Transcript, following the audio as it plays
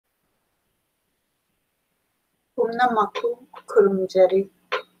ꯄꯨꯝꯅꯃꯛꯄꯨ ꯈꯨꯔꯨꯝꯖꯔꯤ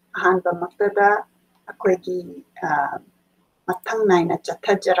ꯑꯍꯥꯟꯕ ꯃꯛꯇꯗ ꯑꯩꯈꯣꯏꯒꯤ ꯃꯊꯪ ꯅꯥꯏꯅ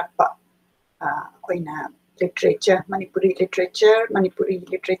ꯆꯠꯊꯖꯔꯛꯄ ꯑꯩꯈꯣꯏꯅ literature Manipuri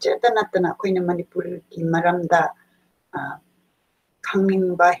literature ꯗ ꯅꯠꯇꯅ ꯑꯩꯈꯣꯏꯅ ꯃꯅꯤꯄꯨꯔꯒꯤ ꯃꯔꯝꯗ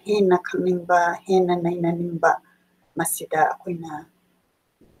ꯈꯪꯅꯤꯡꯕ ꯍꯦꯟꯅ ꯅꯩꯅꯅꯤꯡꯕ ꯃꯁꯤꯗ ꯑꯩꯈꯣꯏꯅ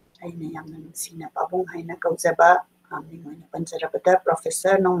ꯑꯩꯅ ꯌꯥꯝꯅ ꯅꯨꯡꯁꯤꯅ ꯄꯥꯕꯨꯡ ꯍꯥꯏꯅ ꯀꯧꯖꯕ ꯃꯤꯡ ꯑꯣꯏꯅ ꯄꯟꯖꯔꯕꯗ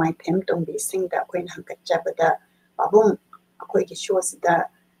ꯄ꯭ꯔꯣꯐꯦꯁꯔ ꯅꯣꯡꯃꯥꯏꯊꯦꯝ ꯇꯣꯝꯕꯤꯁꯤꯡꯗ ꯑꯩꯈꯣꯏꯅ ꯍꯪꯒꯠꯆꯕꯗ ꯄꯥꯕꯨꯡ ꯑꯩꯈꯣꯏꯒꯤ ꯁꯣꯁꯤꯗ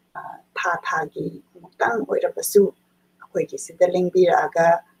ꯊꯥꯒꯤ ꯑꯃꯨꯛꯇꯪ ꯑꯣꯏꯔꯕꯁꯨ ꯑꯩꯈꯣꯏꯒꯤ ꯁꯤꯗ ꯂꯦꯡꯕꯤꯔꯛꯑꯒ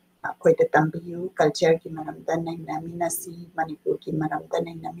ꯑꯩꯈꯣꯏꯗ ꯇꯝꯕꯤꯌꯨ ꯀꯜꯆꯔꯒꯤ ꯃꯔꯝꯗ ꯅꯩꯅꯃꯤꯟꯅꯁꯤ ꯃꯅꯤꯄꯨꯔꯒꯤ ꯃꯔꯝꯗ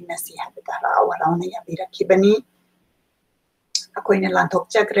ꯅꯩꯅꯃꯤꯟꯅꯁꯤ ꯍꯥꯏꯕꯗ ꯍꯔꯥꯎꯅ ꯌꯥꯕꯤꯔꯛꯈꯤꯕꯅꯤ ꯑꯩꯈꯣꯏꯅ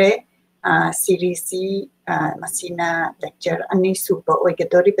ꯂꯥꯟꯊꯣꯛꯆꯈ꯭ꯔꯦ ꯁꯤꯔꯤꯁꯤ ꯃꯁꯤꯅ ꯂꯦꯛꯆꯔ ꯑꯅꯤ ꯁꯨꯕ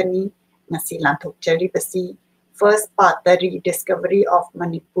ꯑꯣꯏꯒꯗꯧꯔꯤꯕꯅꯤ ꯉꯁꯤ ꯂꯥꯟꯊꯣꯛꯆꯔꯤꯕꯁꯤ first part the Rediscovery of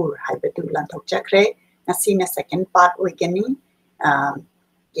Manipur haibadu lanthokchakre ngasina second part oigani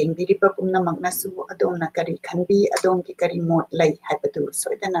yengbiriba pumnamaknasu adomna kari khanbi adomki kari mot lai haibadu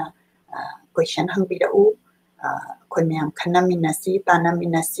soidana question hangbirau khoi myam khanaminasi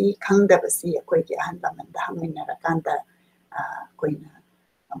tanaminasi khangdabasi akoigi ahan lamanda hangminarakanda koina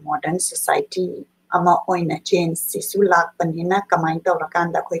modern society ama oina change sisu lakpanina kamai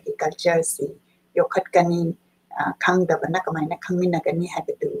tawrakanda akoigi culture si yokhatkani khangdabana kamaina khangminagani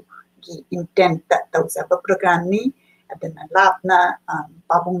haibadu gi intent ta tawjaba program ni adana lapna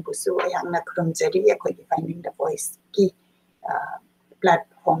pabung busu ayangna khurumjari akoigi finding the voice ki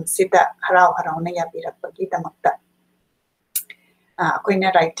platform sida harau na yabirakpagi damakta akoina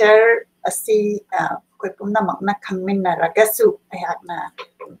writer asi koi pumnamakna khangminaragasu ayakna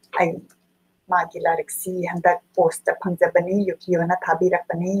ai magi lariksi handak post ta phangjabani yukiona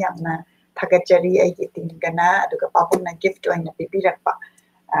thabirakpani yamna thagachari aigi tingana aduga pabungna gift oina pibirakpa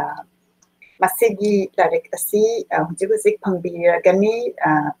masigi larik asi hujik phangbiragani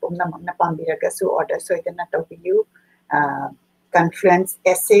pumnamakna pambiragasu order soidana tawbiyu conference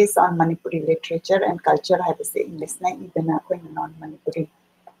essays on Manipuri literature and culture habisi English na idana koina non Manipuri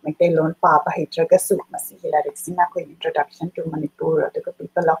Metelon Papa Hitragasu masigi larik sina koi introduction to Manipur aduga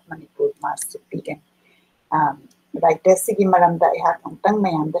people of Manipur marsupigan writer sigi maramda iha tang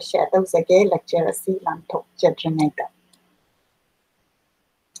mayamda share tawjage lecture asi lanthok chadringaita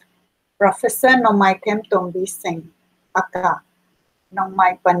Professor Nongmaithem Tombi Singh Aka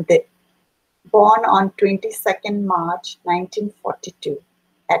Nongmai Pandit born on 22nd March 1942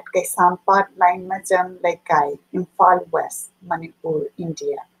 at Kaisampat Lainmajam Laikai, Imphal West, Manipur,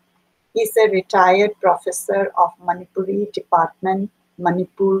 India. He is a retired professor of Manipuri Department,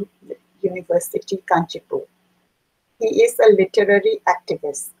 Manipur University, Kanchipur. He is a literary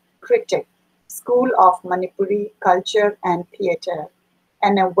activist, critic, School of Manipuri Culture and Theatre,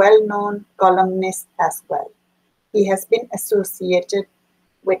 and a well-known columnist as well. He has been associated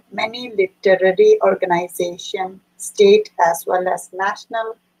with many literary organizations, state as well as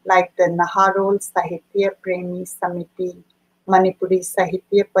national, like the Naharol Sahitya Premi Samiti, Manipuri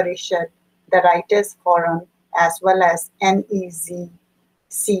Sahitya Parishad, the Writers Forum, as well as NEZCC,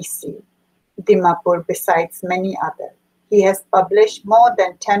 Dimapur, besides many others. He has published more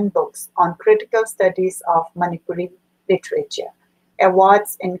than 10 books on critical studies of Manipuri literature.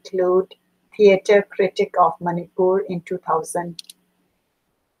 Awards include Theatre Critic of Manipur in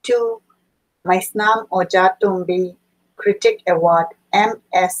 2002, Maisnam Oja Tumbi Critic Award,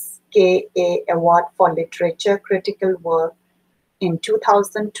 MSKA Award for Literature Critical Work in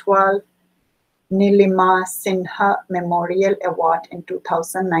 2012, Nilima Sinha Memorial Award in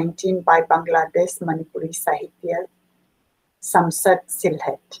 2019 by Bangladesh Manipuri Sahitya Samsad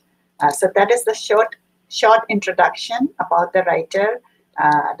Silhet. So that is the short introduction about the writer.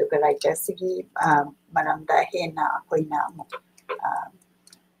 The writer sigi maramda hena koina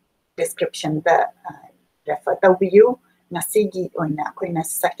description the refer to you nasigi oina koina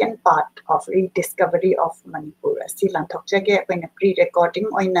second part of Rediscovery of Manipur silan thokjage koina pre-recording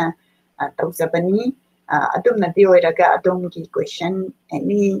oina tawjabani adumna di oiraga adumgi question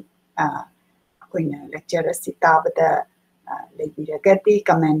any koina lecture sitabada lebiragati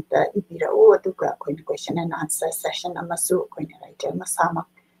comment ibirao aduga koina question and answer session amasu koina writer masama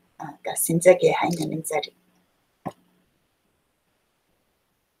ka sinjage haina ningzari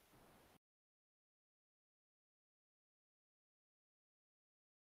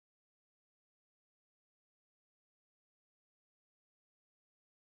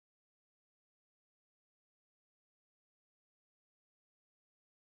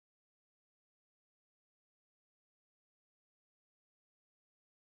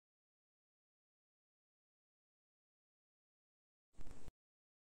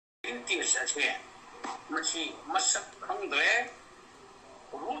第10卷 Machi masak khangdre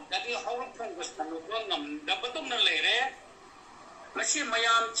root dagi hawrupung gustanuba ngamdabadum na lere machi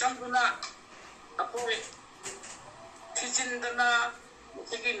mayam changduna apoi thijindana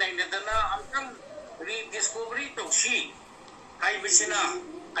mutigi nainadana amtang rediscovery tawsi haibisina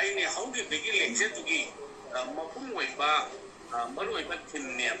aini hawgi begi lecture tugi mapung waiba maru waiba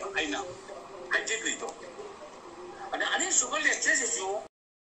thimne ba aina hajidrito ada ani suba lecture sisu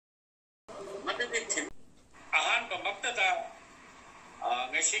matade thim ahan ba maktada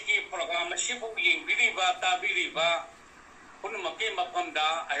ngasigi program sibu yingbiriba tabiriba punmaki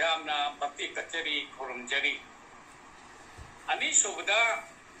mapamda ayamna bhakti kachari khurumjari ani subda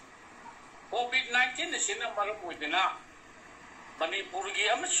COVID-19 sina marupuidina Manipurgi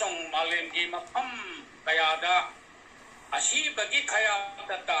amasong malemgi mapam kayada asibagi kaya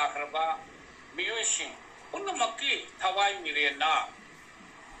takraba miyusin punmaki thawai mirena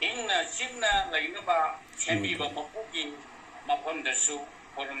ingna chingna lainaba chembiba mapugi mapamdasu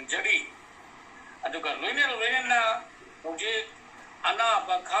khurumjari aduga loina Mujhe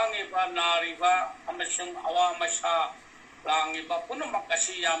anaba khangiba nariba amasung awamasha langiba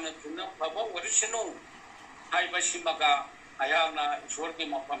punamakasi yamna tuna baba warisinu haibasimaga ayana ishwargi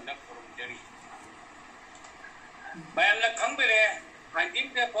mapamda khurumjari bayana khangbere finding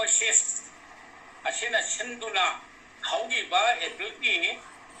the process asina sinduna haugiba April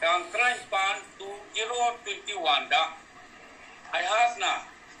tangkran pan 2021 da ayasna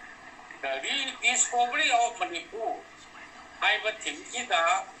the rediscovery of Manipur I was thinking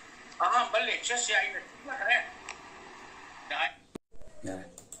that but lecture saying that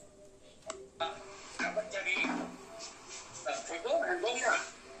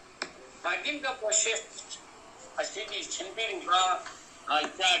I think the process I think is changing I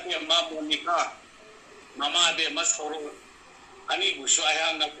tried a mamonica Mama de Masoro Ani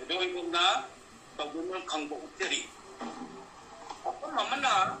Bushayana doing na but we will come to the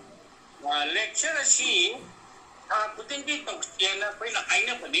Mamma lecture she Putin di Toxiana, when I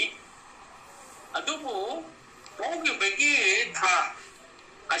never did. Adubu, all you begin,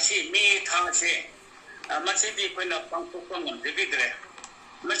 I see me, Tache, a Masidi when a Pankopong on the Vidre.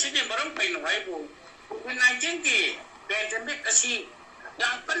 Masidi Marumpin, Rival, when I think the pandemic, I see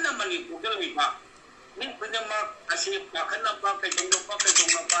young Panamani, Pugaliba, Nick with the mark, I see Pakana Paka,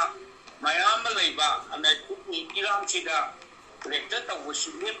 Donga, my Amaleba, and I took me Iran Chida, lecture was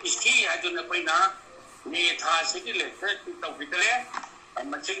she, I don't know. Ni tha sigi lecture tu tau bidare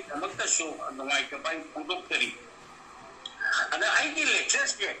amaching amakta show angai ka bai pondok teri ana ai ki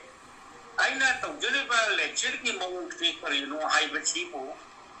lectures ke aina tau jere ba lecture ki mong fi kari no hai bachi ko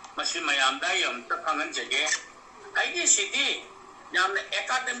masi mayam da yam ta kangan jage ai ki sidi yam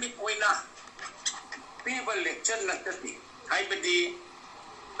academic oina people lecture na tati hai badi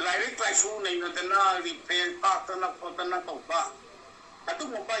library class nei na dana repair pa ta na ko ta na ko ba atu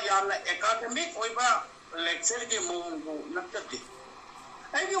mo ba yam academic oiba lecture ke mong nakati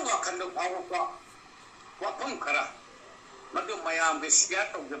ai ni wa kan do aw ko wa pang khara madu mayam be sia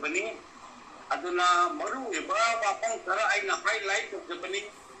to de bani aduna maru e ba wa pang khara ai na highlight to de bani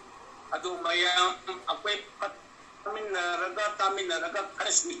adu mayam akwai tamin raga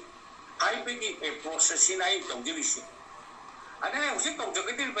kharsni ai be ki process nai to de bisi ana usi to de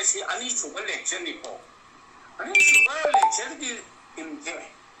ke bisi ani chuba lecture ni ko ani chuba lecture ki imje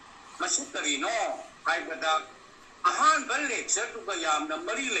masukari no I got a hand lecture to Bayam, the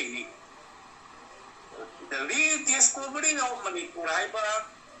Marie Lady. The rediscovery of Manipur,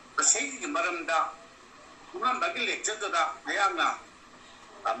 the saying Maramda, Mamba lecture to the Ayana.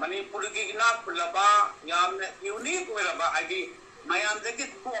 A Manipur Gigna, Pulaba, Yam, unique wherever I did. My am the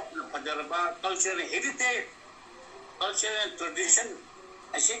get pop, Pajaraba, culture and heritage, culture and tradition.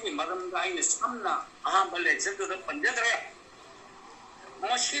 I say Maramda in Samna, a humble lecture to the Panjadre.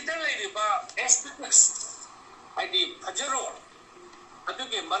 Mashida lady ba aesthetics I did Pajaro. I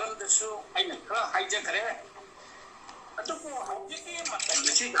took a maram the show, I make her hijacker. I took how you came at the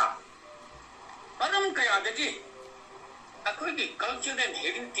Machida. Param Kayadaki. I could be culture and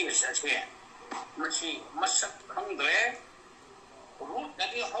heritage as here. Machi must come there. Root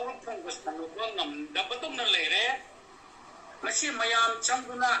that you hold from Gustanum, the bottom of lady. Machi Mayam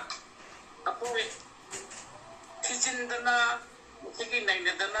Changuna, a poet. Kijindana. Mutigi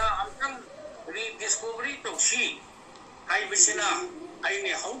nainadana amtang rediscovery tawsi haibisina aini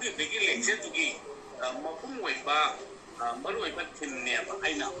haugi begi lecture tugi mapung waiba maru waiba thimne ba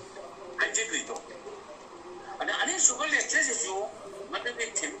aina hajidrito ada ani suba lecture sisu matade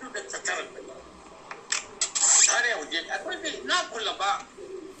thimtu da tachar are hoje akoi na kulaba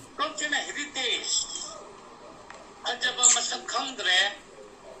culture na heritage ajaba masak khandre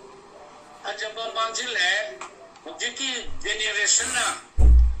ajaba Ojiki generation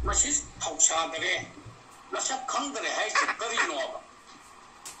Masis Hausadre, Masa Kangre has a very novel.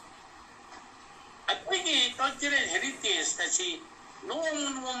 I think a cultural heritage that she no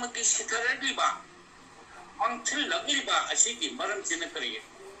one woman is Riba until Lagiba, a city, Maram Sinakari.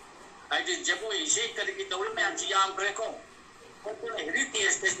 I did Jabu, shake the old man's young Greco.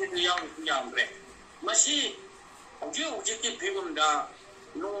 Heritage that young Grec. Masi, Ojiki people da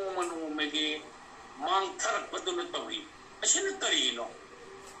no one will make Mang Tarak Padunatory. A Sinakari,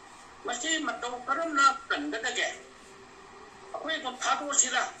 Masi Mato Karana Kandagaga. Away from Tato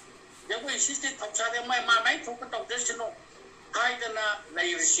Sira. Jabu insisted to try my mind to put up this no Kaidana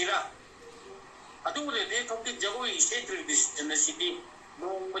Nairishira. I do the day of the Jabu is this in the city,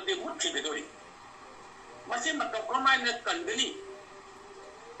 no with the wood to the doing. Masima Tokomina Kandini.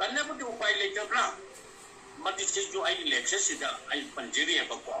 I never do by later now. But it is you I lecture, I Panjiria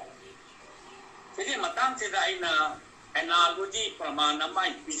Bako. Today, Matan said I now would be Pramana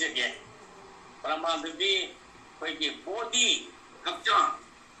my piece again. Pramana be body, Kapjan.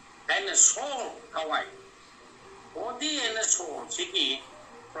 And a soul, Hawaii. Body and a soul, Siki,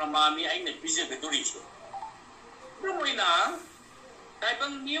 from Mami and a piece of the Durish. No way now. I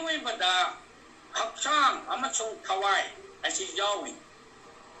don't knew it, but Hapsang, Amazon, Hawaii, as is Yawi.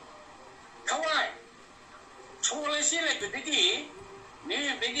 Hawaii. So I see like the Digi,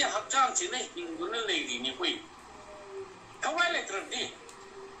 maybe Biggie Hapsang, in Guna Lady, Niwi. Hawaii letter D.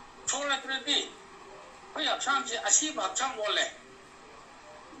 So letter D. We have chance, I see Hapsang wallet.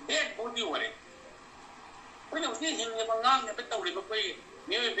 Dead body worry. When you see him in a long episode,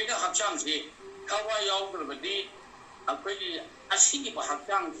 maybe bigger have chance here. Kawaii over the day, a pretty a city for have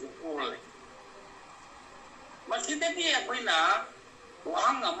chance orally. But in the day, a winner,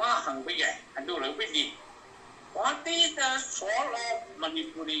 Wang a mahang big, and do a witty. What is the soul of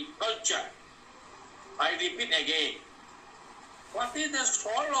Manipuri culture? I repeat again. What is the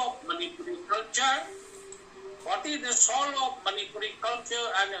soul of Manipuri culture? What is the soul of Manipuri culture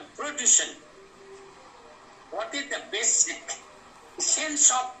and tradition? What is the basic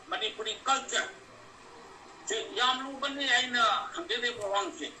sense of Manipuri culture? Yamlubani aina hamdede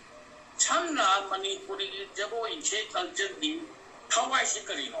bawangse. Chamna Manipuri jabo inche culture di Hawaii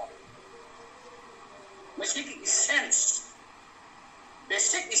sikarino. Basic sense.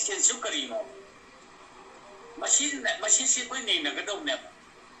 Basic sense karino. Machine si koi nei nagadaw na.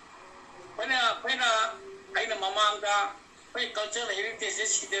 Pena I know Mamanga, my cultural heritage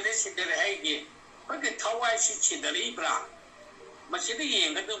is the Hague, but the Hawaii City, the Libra, Machidi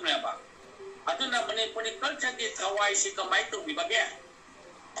and the Dumaba. I don't know many culture did Hawaii City might to be again.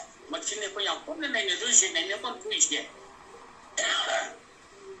 Machine for young women and illusion and never preach yet.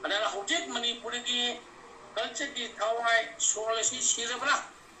 And then how did money put it culture did Hawaii Solis Silvera?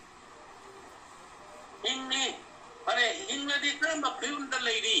 Hingley, but a Hingley did not prove the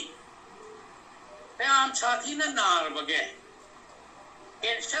lady. I am Satina Narbaga.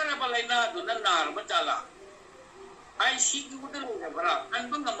 It's terrible I not do the Narbatala. I see you with the Lubra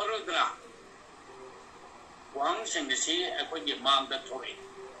and Bunga Marudra. Once in the sea, I put your mount the toy.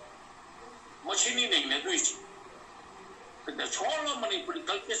 Machine in the Luigi. But the soul of money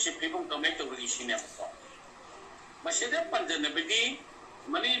political people to make a release in a form. Machine Pandanabidi,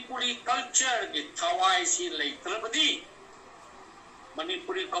 Manipuri culture, the Hawaii sea like Trabadi.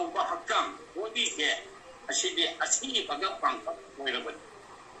 Manipuri Kauba Hakam, what is here? I see the Asi Pagapang, whatever.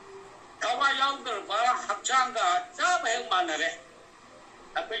 Kawa younger Bara Hakanga, Jabel Manare.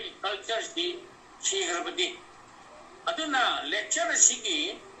 A very cultures the Shigrabadi. Aduna lecture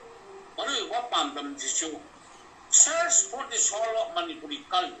Siki, Maru Wapam them to show. Search for the soul of Manipuri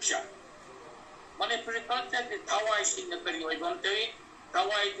culture. Manipuri culture, the Tawai in the period one day,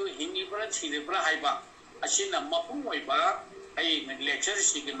 Tawai to Hinibra, Silibra Haiba, Asina Mapu Waiba. I lecture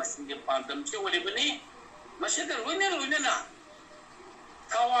she must be upon them to whatever. Masida Luna.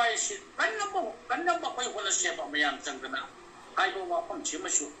 Hawaii, Panama, for the shape of my aunt Santana. I go up on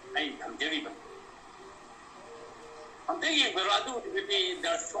Chimashu, I am terrible. I'm thinking Veradu will be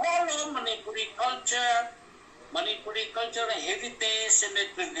the soul of Manipuri culture and heritage and the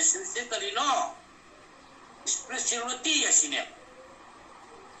traditions, no. Spirituality, as in it.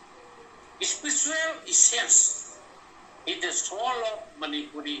 Spiritual essence. It is the soul of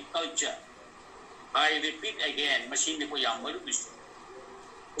Manipuri culture. I repeat again, machine ko yang marubis.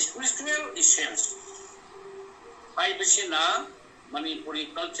 Spiritual essence. I besina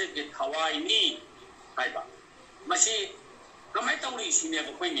Manipuri culture get Hawaii ni. Aiba. Masi kamay tauri sinya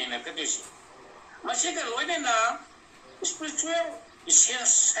ko niya na kadusi. Masi ka loy na spiritual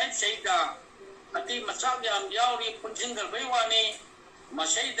essence ay sayda ati masag yam yauri punjingal baywani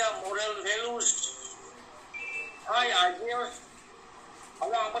masayda moral values. high ideas,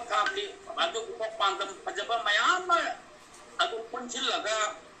 along with Taki, Adu Pandam, Pajaba Mayama, Adu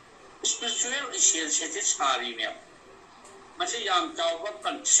Punchilaga, spiritual issues, it's Harimia. Masayam Java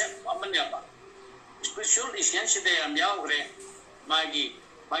concept of Manaba. Spiritual issues, they am Yahweh, Maggie,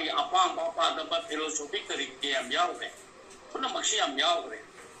 my Apam Papa, the philosophical game Yahweh. Punamaxiam Yahweh,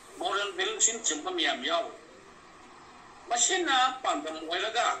 moral values in Chimpamiam Yahweh. Machina Pandam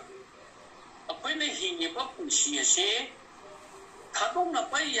Welaga. Upon the Hingiba Punshi, Kaduna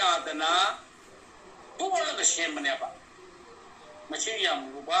Payadana, two of the same never.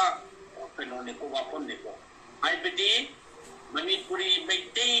 Machiniam Ruba, Penonico Waponico. I believe Manipuri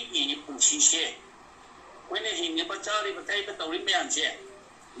make day in Punshi. When he never charged a type of Rimianche,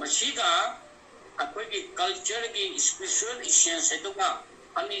 Machiga, a quick culture, spiritual issues, Setuka,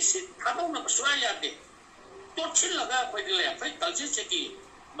 and he said, Kaduna Swayate. Don't chill about the left, culture checking,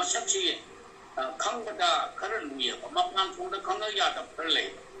 Masachi. Kangada currently, Mapan from the Kangayat of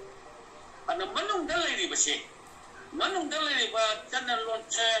Perlay. And the Manung Delay Bashi. Manung Delay, but General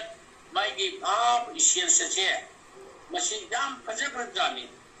Launcher, Maggie Pop, Isian Sache, Machidam Pajabrani,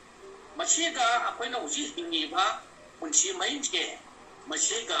 Machiga, a point of Ziva, when she made here,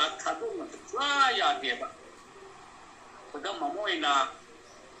 Machiga, Kadum, Flya Deva. But the Mamoina,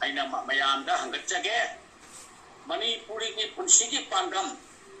 I know Mayanda, Hangachage, Money Puri Punshiki Pandam.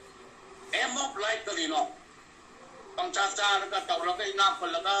 Emo like the Lino. Pangchasa, Tauraga,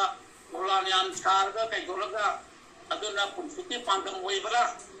 Napolaga, Rolanian Sarga, Kaguraga, Aduna Punsuki Pandam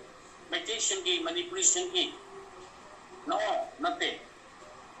Wavera, meditation game, manipulation game. No, nothing.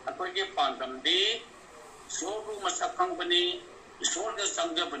 A quick Pandam day, so room as a company, so the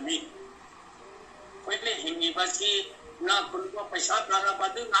Sangabani. Quickly, Hingibasi, not Pulpa Pasatara,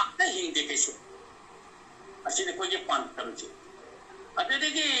 but do not the indication. I see the quick Pandam. I did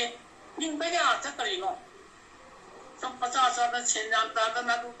again. In Bega, Takarino. Some Pasasa, Senanta,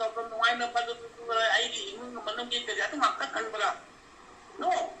 Nadu, Wine, but I Manuki, Canberra.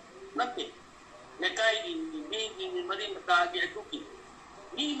 No, nothing. The guy in the Marine Target cookie.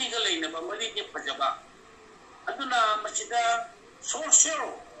 Me, Nigalina, Marine Pajaba. Aduna, Machida,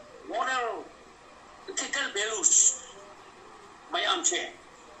 social, moral, ethical values. My armchair.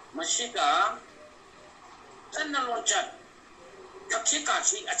 Machida, Sandal Launcher.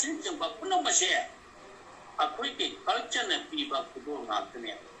 Kapsikashi, a chinchum, but no machine. A quick culture and people to go out to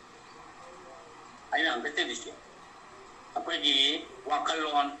me. I am the television. A quick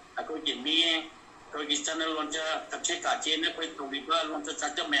Wakalon, a quick me, quick channel launcher, Kapsika, Jane, a quick to be burned on the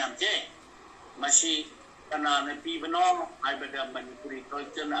Sajaman J. Mashi, Banana people, I better manipulate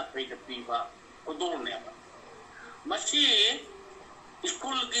culture, I pay the people who don't never. Mashi,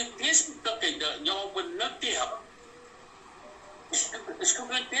 school give this book, you would not have. School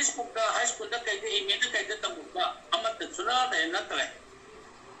Facebook, high school, the book, Amat the Suna, and not like.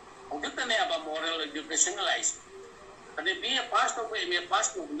 Who get the name of moral educationalized. And if be a past away, may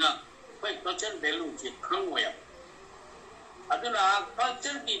pass to not quite culture values, come where. Aduna,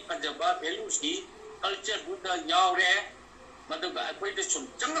 culture be Pajaba, Velusi, culture Buddha, Yaure, but the acquaintance of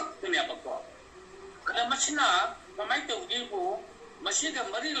Junk to never go. And the Machina, Mamaito Gibu, Machina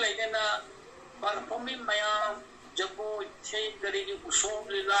Marie Lagana, performing my Jabo, take the Uso,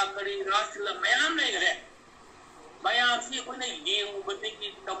 Lakari, Rasila, Mayam Negre. Mayam, see when they deal with the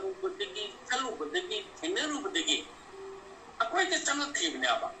Tamu, with the Talu, with the Teneru, with the gate. A quite a tongue of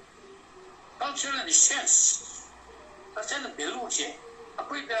Kibnaba. Cultural sense. A son of Beluche. A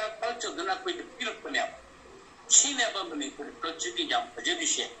quite a culture than a quite a beautiful name. She never believed for the culture of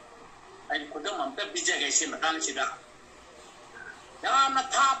Judicial. I put them on the Bijagation and Ansida. Yama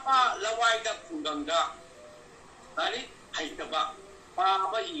Tapa, Lawaida Pundanga. Nari, Haitaba,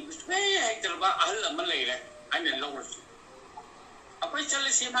 Papa, he was way Haitaba, Alla Malay, and the lowest. A question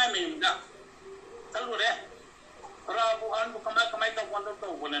is see my name. Tell you that. Rabu and Bukamaka wanted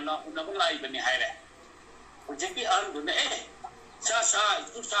to win and not never live in the high. Ujaki and the Sasa,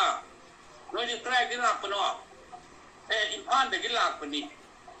 Susa, no, you try it up and off. In Pan the Gilapani.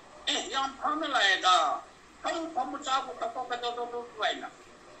 Young Pamela, come from the top of the pocket of the China.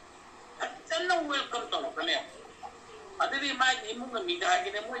 Then no welcome to the I didn't mind him moving me, I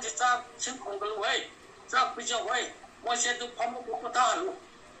get him with the start, simple way, start with your way. What said to Pomopotaru?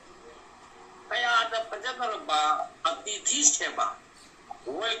 I had a Pajababa of the Tisheba.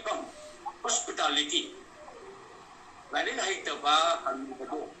 Welcome, hospitality. I didn't hate the bar and the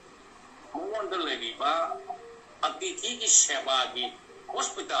door. More on the lady bar of the Tisheba,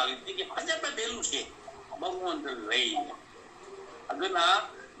 hospitality, Pajaba Delusi, more on the lane. Agana.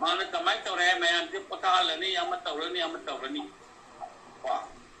 Mana kamay tawre mayan di patalani amat tawrani. Wow.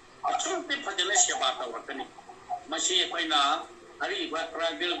 Achun pe phajale sheba tawrani. Masih kau na hari buat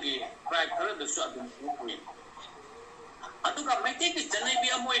tribal di tribal itu suatu bukti. Atau kami kita jenis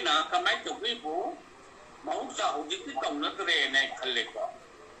dia mui na kami tu ibu mau sah uji kita nak rene kalik.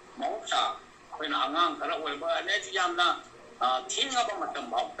 Mau sah kau na angang kalau walaupun ada jam na tinggal apa macam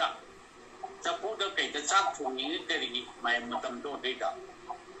mau tak. Sebab dah kita cak phung ini dari mai macam tu dah.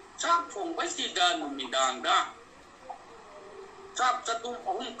 Cak phung pasti dah memindang dah. Cak satu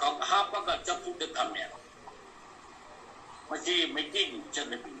orang kau apa kau cak phung dah kami. Masih making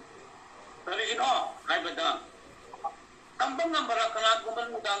jenis. Tapi itu hai betul. Kampung nampak kalau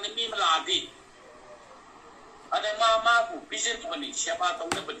kampung mudang ini meladi. Ada mama bu bising bani siapa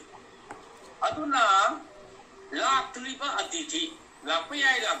tahu ni bani. Aduna lak terlibat aditi, lak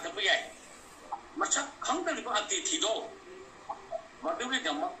payai lak terpayai. Macam hang terlibat aditi do. Maksudnya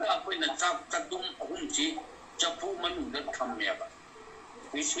jamak apa yang nak cakap kunci capu manusia kami apa.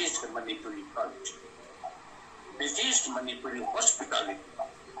 This is Manipuri culture. This is Manipuri hospitality.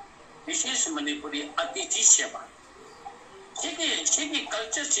 This is Manipuri aditi siapa. Segi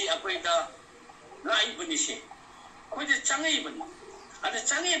culture si apa itu lain bani si. Kau itu canggih bani. Ada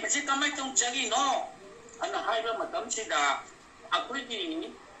canggih basi kami tu canggih no. Anak hai macam si dah. Aku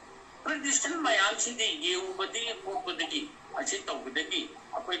ini tradition macam si di geu badi ko badi. Asyik tahu badi.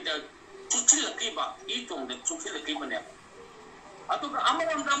 Apa itu cuci lagi ba. Itu orang cuci lagi bani. Atau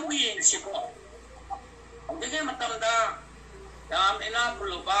amaran kamu ini si ko. Jadi macam dah. Dan ina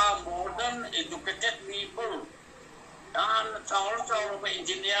perlu ba modern educated people. Dan caur-caur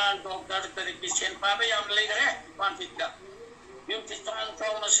engineer, doktor, technician, apa yang lagi pantika. Yung titong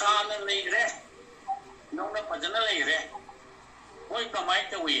masana lagi, nong na pajana lagi. Moi kamay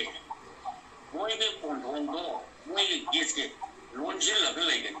tawi, moi be pondong do, moi giske, lonjil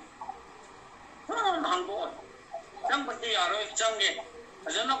lagi. Hanggo, jang pati yaro jangge,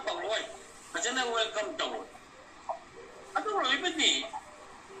 ajana pagloy, ajana welcome to. Ato loy pati.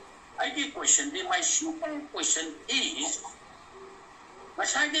 I question, my simple question is,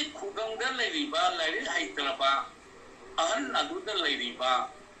 masyadong kugang dah lagi ba, lagi hai teraba, ahan nadu dah lagi ba,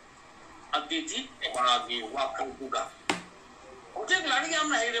 aditi oragi wakal juga. Ujung lagi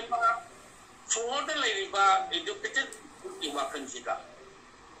am nahi lepa, semua dah lagi ba, educated wakal juga.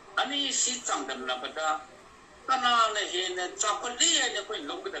 Ani si cangdam na pada, kana nahi na cakap dia ni kau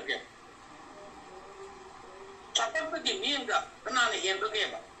long kita ke, cakap pergi ni enggak, kana nahi pergi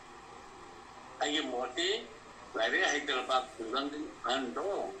apa. Ayah mati, lari hai terlepas kurang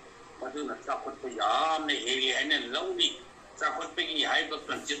ando, macam nak cakap pejam ni hari ini launi, cakap pergi hai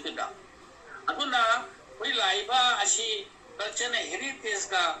berkelanjut dah. Aku na, kau laiba asyik culture ni heritage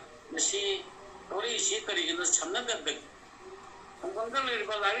ka, masih orang isi kari kita cakap nak ber.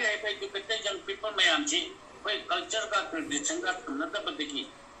 Kau lari hai pergi kita yang people macam si, kau culture ka tradition ka cakap nak berdegi.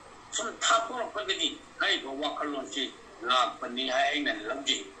 Semua thapur berdegi, hai bawa kalau si nak pani hai ini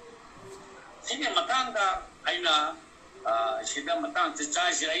lagi. Sini matang dah, aina, sida matang cecah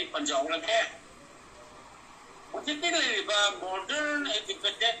sirai panjang orang ke. Jadi kita lihat modern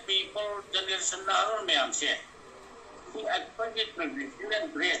educated people generation baru macam si, si apa je traditional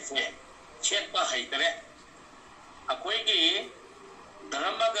dress si, siapa hai kere. Aku ini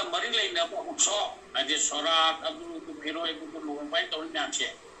dalam baga mari lain apa ucap, ada sorak, abu tu hero itu tu lompai tahun macam si.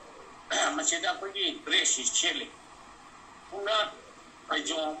 Masih ada apa je dress si cili. Punah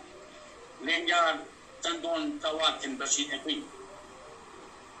pajong. Lenjar cenderung tawatin bersih ni.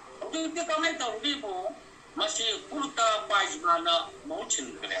 Untuk kita kami tahu ni pun masih kurta pajmana mau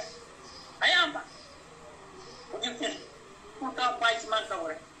cendera. Ayam apa? Untuk kita kurta pajmana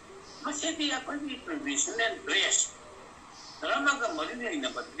tahu. Masih dia pergi traditional dress. Dalam agama ini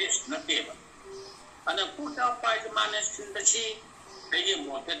nampak dress nanti apa? Anak kurta pajmana bersih. Lagi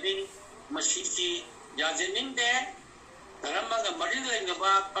mau tadi masih si jajanin deh. Dalam mga marine na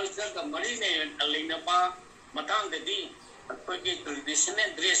ba, culture ka marine alin na ba, matang dadi, at pwede traditional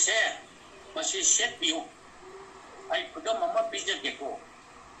dress masih set view. Ay kuda mama pijak ko.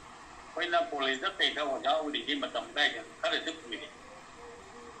 Pwede na police na pwede wala uli di matang tayo, kada duk mili.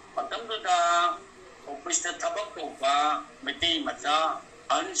 Matang da office na tabak to ba, mati mata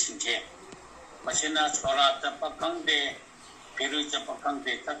an sinche. Masih na suara tapakang de, pero tapakang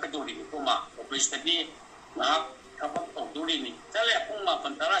de takaduli ko ma, office na di, na kapag duli ni, tala akong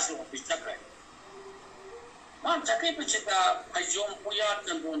mapantara sa office cakay. Man, cakay pa siya ka kayong puyat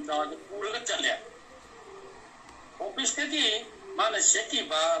ng doon sa pura ka tala. Office ka di, mana siya ki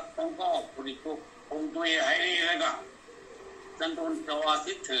ba, tangka, puri ko, kung doon ay hiraga. Dan doon sa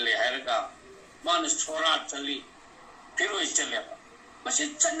wasit tali hiraga. Mana suara tali, pero ay tali pa.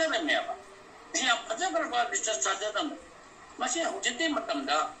 Masih cana na niya pa. Siya paja berapa bisa saja namu. Masih hujati matam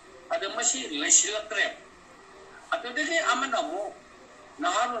dah, ada masih lesilat rep. ꯑꯗꯨꯗꯒꯤ ꯑꯃꯅ ꯑꯃꯨꯛ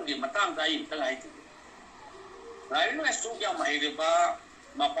ꯅꯍꯥꯔꯣꯟꯒꯤ ꯃꯇꯥꯡꯗ ꯑꯩ ꯑꯝꯇ ꯍꯥꯏꯖꯒꯦ ꯂꯥꯏꯔꯤꯛ ꯂꯥꯏꯁꯨ ꯌꯥꯝ ꯍꯩꯔꯤꯕ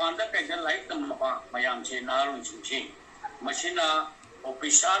ꯃꯄꯥꯟꯗ ꯀꯩꯗ ꯂꯥꯏꯔꯤꯛ ꯇꯝꯃꯕ ꯃꯌꯥꯝꯁꯦ ꯅꯍꯥꯔꯣꯟꯁꯤꯡꯁꯤ ꯃꯁꯤꯅ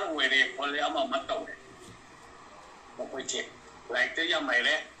ꯑꯣꯐꯤꯁꯥꯔ ꯑꯣꯏꯔꯦ ꯈꯣꯠꯂꯦ ꯑꯃ ꯑꯃ ꯇꯧꯔꯦ ꯃꯈꯣꯏꯁꯦ ꯂꯥꯏꯔꯤꯛꯇ ꯌꯥꯝ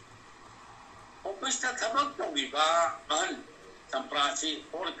ꯍꯩꯔꯦ ꯑꯣꯐꯤꯁꯇ ꯊꯕꯛ ꯇꯧꯔꯤꯕ ꯑꯍꯜ ꯆꯝꯄ꯭ꯔꯥꯁꯤ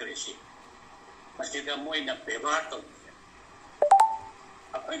ꯍꯣꯔꯛꯈ꯭ꯔꯦꯁꯤ ꯃꯁꯤꯗ ꯃꯣꯏꯅ ꯕꯦꯕꯥꯔ ꯇꯧꯔꯤꯁꯦ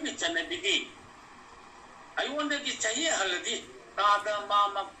ꯑꯩꯈꯣꯏꯒꯤ ꯆꯠꯅꯕꯤꯗꯤ ꯑꯩꯉꯣꯟꯗꯒꯤ ꯆꯍꯤ ꯍꯜꯂꯗꯤ ꯇꯥꯗ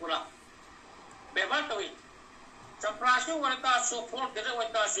ꯃꯥꯃ ꯄꯨꯔꯥ ꯕꯦꯕꯥꯔ ꯇꯧꯏ ꯆꯝꯄ꯭ꯔꯥꯁꯤ ꯑꯣꯏꯔꯇꯥꯁꯨ ꯐꯣꯔꯛꯇꯗ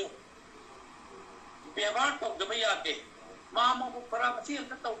ꯑꯣꯏꯇꯥꯁꯨ ꯕꯦꯕꯥꯔ ꯇꯧꯗꯕ ꯌꯥꯗꯦ ꯃꯥꯃꯕꯨ ꯄꯨꯔꯥ ꯃꯁꯤ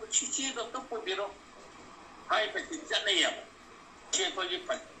ꯑꯝꯇ ꯇꯧꯕ ꯁꯤꯆꯦꯗꯣ ꯑꯝꯇ ꯄꯨꯕꯤꯔꯣ ꯍꯥꯏꯕꯁꯤ ꯆꯠꯅꯩꯌꯦꯕ ꯁꯤ ꯑꯩꯈꯣꯏꯒꯤ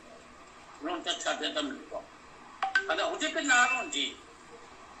ꯂꯣꯟꯆꯠ ꯁꯥꯖꯠ ꯑꯃꯅꯤꯀꯣ ꯑꯗ ꯍꯧꯖꯤꯛꯀꯤ ꯅꯍꯥꯔꯣꯟꯁꯤ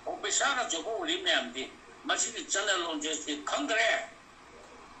ꯑꯣꯐꯤꯁꯥꯔ ꯑꯆꯧꯕ ꯑꯣꯏꯔꯤ ꯃꯌꯥꯝꯗꯤ ꯃꯁꯤꯒꯤ ꯆꯠꯅꯂꯣꯟꯁꯦ ꯈꯪꯗ꯭ꯔꯦ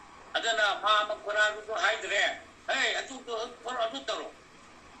ಅದನ್ನ ಮಾಮ ಪುರಾಣದ್ದು ಹಾಯ್ದ್ರೆ ಅದು ಅದು ತರೋ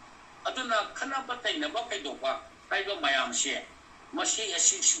ಅದನ್ನ ಖನಬ ತೈನಬ ಕೈದೋಪ ಹಾಯ್ಬ ಮಯಾಮಸೆ ಮಸಿ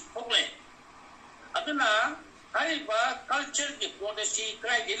ಅಸಿ ಥೋಕ್ಲೆ ಅದನ್ನ ಹಾಯ್ಬ ಕಲ್ಚರ್ಗೆ ಪೋದಸಿ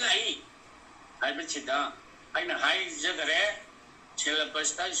ಕ್ರೈಗೆ ಲೈ ಹಾಯ್ಬಸಿದ ಅಯ್ನ ಹಾಯ್ಜಗರೆ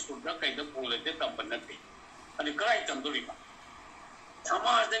ಸಿಲೆಬಸ್ತ ಸ್ಕೂಲ್ದ ಕೈದ ಪೋಲದೆ ತಂಬನತೆ ಅದು ಕ್ರೈ ತಂದುರಿಬ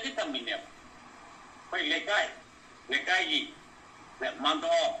ಸಮಾಜದಲ್ಲಿ ತಮ್ಮಿನೆ ಪೈ ಲೆಕಾಯಿ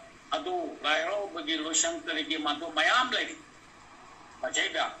ಮಾಂದೋ ಅದು ರಾಯರೋ ಬಗಿ ಲೋಶಂಕರಿಗೆ ಮತ್ತು ಮಯಾಮ್ ಲೈರಿ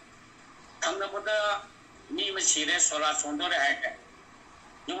ಮಜೈದ ಥಂಗಬದ ಮೀ ಮಸಿರೆ ಸೋಲಾ ಸೋಂದೋರೆ ಹಾಯ್ಕೆ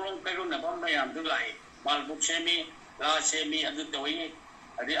ಯುಂಗ್ಲೋಂ ಕೈರು ನಬಂ ಮಯಾಮ್ದು ಲೈ ಮಾಲ್ಬುಕ್ ಸೆಮಿ ಲಾ ಸೆಮಿ ಅದು ತೋಯಿ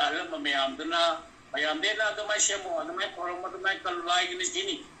ಅದಿ ಅಲಮ ಮಯಾಮ್ದುನ ಮಯಾಮ್ದೇನ ಅದು ಮೈ ಸೆಮು ಅದು ಮೈ ಕೊರಂ ಅದು ಮೈ ಕಲ್ ಲೈಗಿನಿ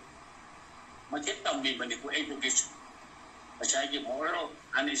cine ಮಜೆ ತಮ್ಮಿ ಬನಿಕು education ಮಚಾಗಿ moral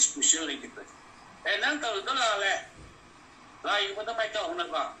and special education ನನ್ ಕಲ್ದು ಲಾಲೆ लाई बता मैं क्या होना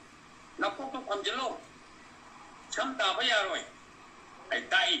बा नक्को तो कंजलो क्षमता बया रोय ऐ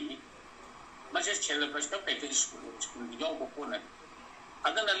ताई नि मसे छेले बस्ता पेटे स्कूल यो को कोना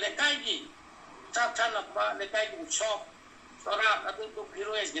अदन लेकाई की चाचा लपा लेकाई की शॉप सोरा अदु तो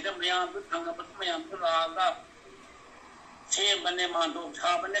फिरो एस गिदम मयाम तो थंग बत मयाम तो लागा छे बने मांदो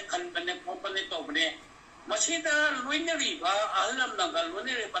छा बने खन बने को बने तो बने मसीदा लोइनरी बा अहलम नगल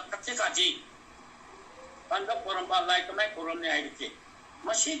लोइनरी बतचे काजी पंद्रह कोरम्बा लाइक में कोरमने आई थी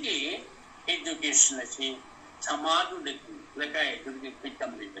मसीदी एजुकेशन थी समाज लेकर एजुकेशन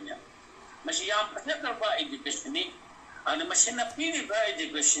पिटम लेकर मसीयाम पता करबा एजुकेशन नहीं अने मसीना पीरी बा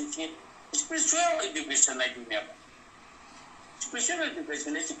एजुकेशन थी स्पिरिचुअल एजुकेशन आई दुनिया में स्पिरिचुअल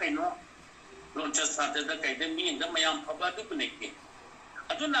एजुकेशन है सिर्फ नो लोंचा साथे दा कहीं मी इंदा मयाम फबा दु कुनेके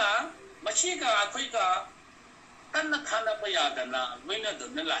अदुना मसीका अखोई का तन्ना खाना पयादना लोइना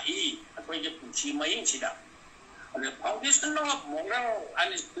दन लाई अखोई जे पुंची मयिंग सिदा the foundation of moral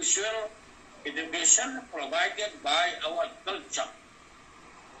and spiritual education provided by our culture.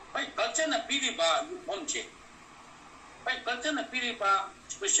 By culture na piriba ponche. By culture na piriba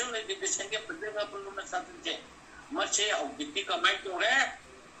special education ke padega pulu na satje. Mache au giti ka mai to re,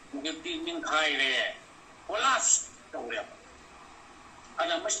 giti ning khai re. Olas to re.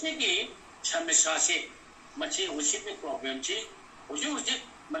 Ana masne ki samesa se mache usi pe problem chi, uji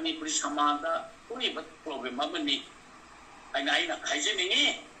Manipuri samada kuni bat problem amani aina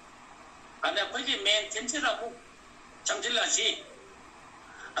haijeni ana khoji main chenchira mu chamjila si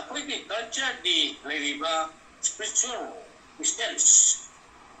akhoi ki culture di riba spiritual distance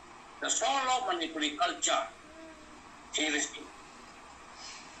the soul of Manipuri culture seriously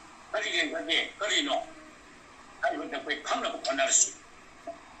kari no ai wada koi khamna ko anarsi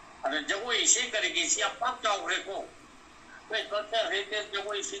ana jagoi se karegi si apak chau re ko koi culture rete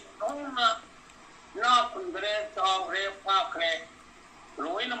jagoi si nona na kungre tawre pakre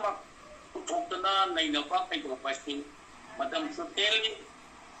loina mak utokna naina pa kai ko pasti madam suteli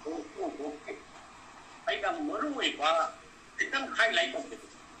okay ai da marui ba itam highlight of it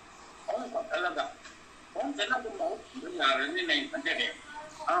on ko alaga on jana ko mo ya rani nai ande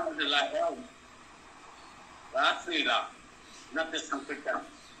de la hell ratri la na te sankita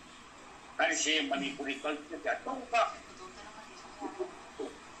ai se Manipuri culture ka to ka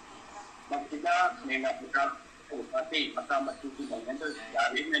kita nena kita pati mata mati tu dengan tu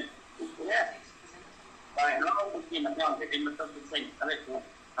dari ni ya baik kalau mesti macam kita mesti selesai kalau tu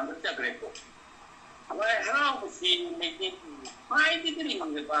angkat dia greco baik kalau mesti mesti baik dikiri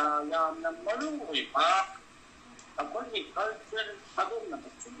mangga yang malu apa apa ni culture aku nak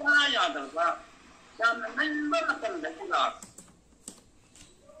cuba ya adalah yang mana akan dapat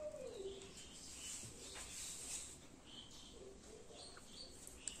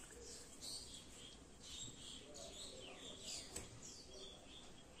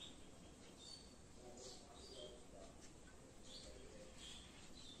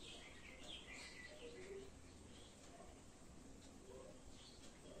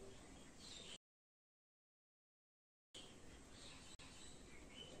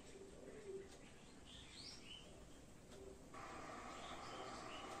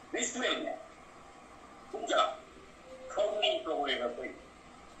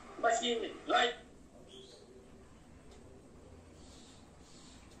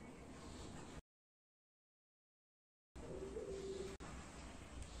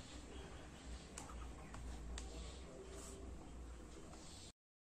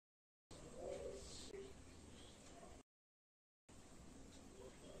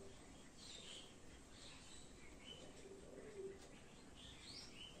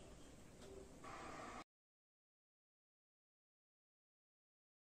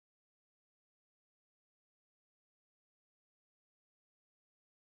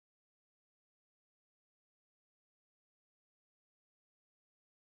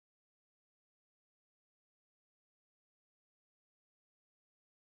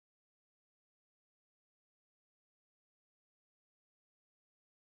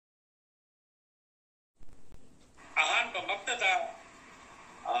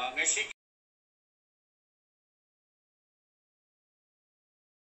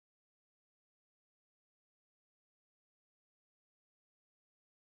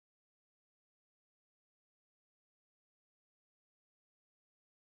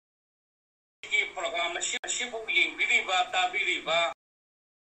ꯑꯁꯤꯒꯤ programme ꯑꯁꯤꯕꯨ ꯌꯦꯡꯕꯤꯔꯤꯕ ꯇꯥꯕꯤꯔꯤꯕ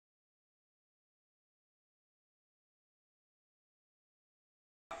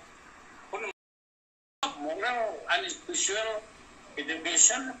moral and spiritual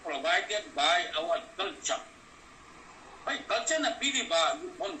education provided by our culture. By culture na piriba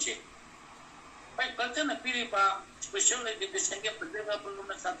ponche. By culture na piriba special education ke pradega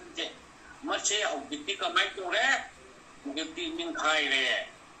puluna satje. Mache au bitti ka mai to re. Bitti ning khai re.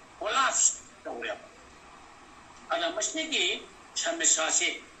 Kolas to re. Ana masne ki samesya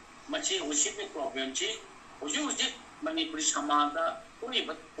se mache usi ke problem chi. Uji Manipuri samada kuni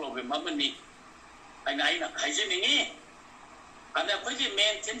bat problem amani. Aina khaijini ana khoji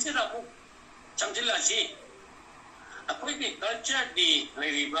main chinchira mu chamchila si akoi ki culture di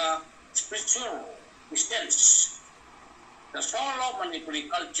riba spiritual stance the soul of Manipuri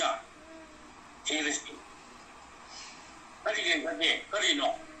culture seriously kari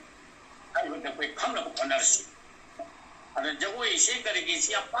no ai ko ta koi khang na khonar si ana jagoi se kari ki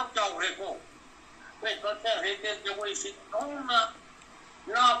si apa ta ure ko koi culture rete jagoi si no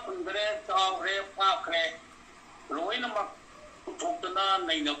na kundre taure pakre loina mak utokna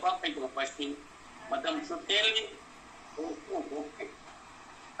naina pa kai ko pasti madam suteli okay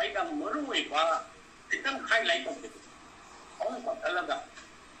ai da marui ba itam highlight of it on ko talaga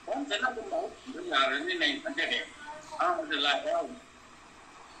on jana ko mo ya rani nai pande de la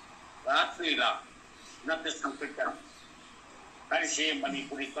ratri la na te sankita kari se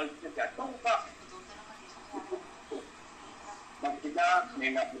Manipuri culture ka to ka Makita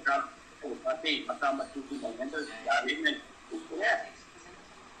nena kita upati mata masuki mengendal dari ne ya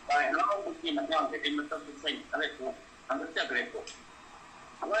bai hao muki mata ke mata sai kare ko angta kare ko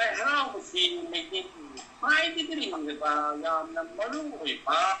bai hao muki meki bai dikri mangi ba ya na malu oi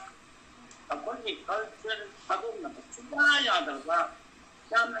ba apun ni culture adum na chuba ya dar ba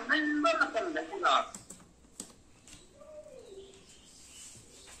ya na nan ba kan da kula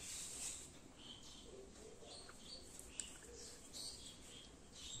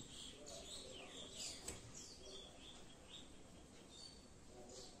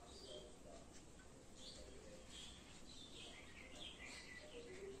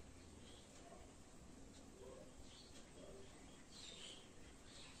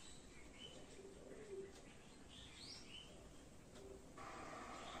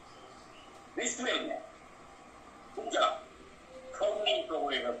This way, puja, khoni ko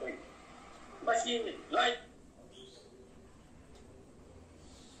hoega koi. Machine like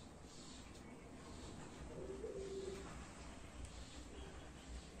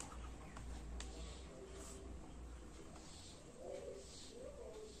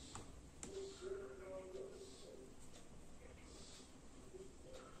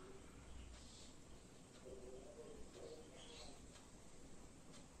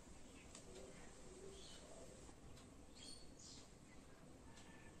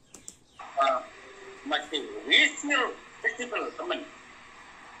Machine regional festival teman.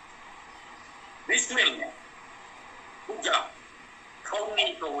 Regional puja,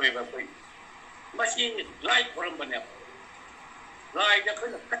 khoni ko hoega koi. Machine like orang banyak. Like dah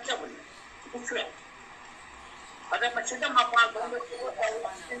kena kacau banyak. Puja. Ada macam dah mapan tu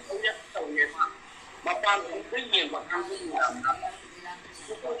tahu ya. Mapan tu ni makan tu ya.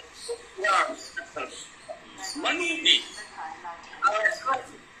 Money ni.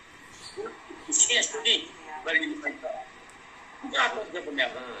 Yes, today very important. Puja tu dia punya.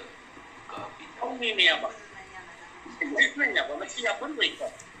 Kau ni apa? Ini apa? Masih apa pun itu.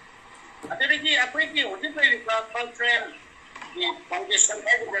 Ada lagi apa lagi? Udah beri culture di foundation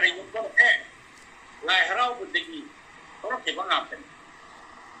dari Jepun lai harau berdegi. Orang siapa ngapain?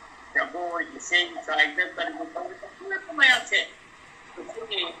 Jago isen saya dari Jepun itu apa macam se?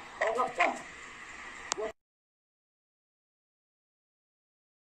 Ini orang apa?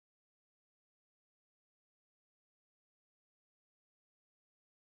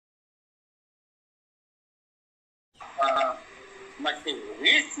 Masih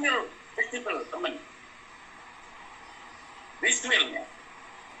regional festival teman. Regionalnya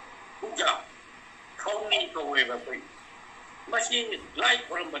puja, khoni ko hoega koi. Masih like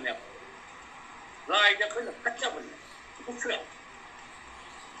orang banyak. Like dah kena kacau banyak. Puja.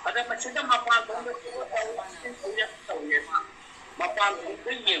 Ada macam dah mapan tu tahu ya. Mapan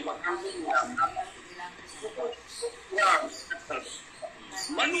tu ni makan tu ya.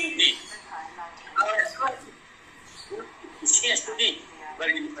 Money ni. Yes, today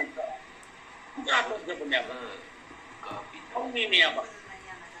very important. Puja tu dia punya. Kau ni apa?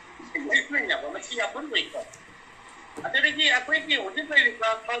 Ini apa? Masih apa pun itu. Ada lagi apa lagi? Udah beri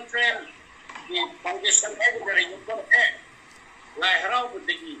culture di foundation dari Jepun lai harau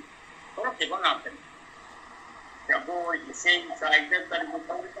berdegi. thốt thì có ngọc thì vô thì xem sai cái tân một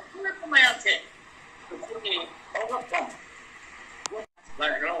câu nó không ai sẽ cũng như có góc phòng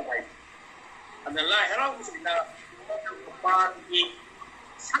lại lâu vậy anh lại lâu thì là ba thì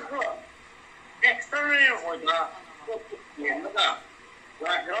sắc rồi external hồi là có chuyện nữa cả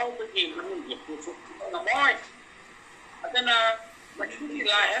lại lâu cái gì mình việc của chúng là mỏi anh là mà chúng thì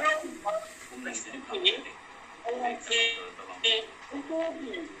lại lâu mình nghĩ ông thì cũng có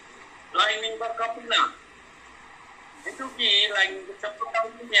lại mình bắt gặp nào itu ki lain sepuluh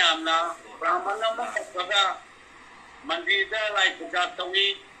tahun na Brahmana makasaga mandida lai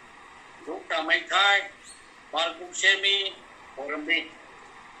pujatawi rukta mai thai balkum semi orambi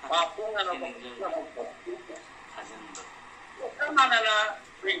papung ano mana na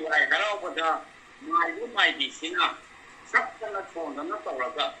ring lai harau pada mai di sina sakana chon na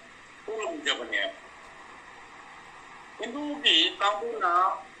tawraga purum jabane hindu ki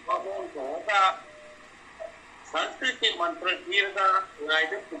kampuna babon ko ka संस्कृति मंत्र दीर्घा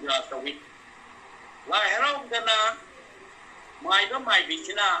लाइड पूजा सवी लाहरों गना Maiga माइ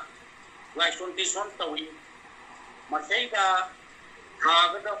बिचना लाइसोंती सों तवी मसेगा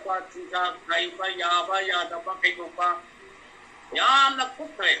खागदा पा चिजा खाइबा याबा यादबा कइबा याम न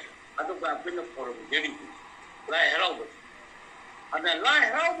पुत्रे अदुगा बिन फोरम जेडी लाहरों बस अदा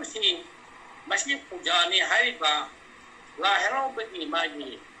लाहरों बसी मसी पूजा ने हाइबा लाहरों बगी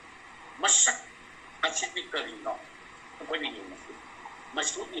मागी मशक Asiti kerino, apa ni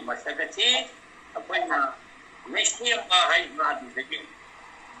masuk di masyarakat apa na Malaysia bahai berada di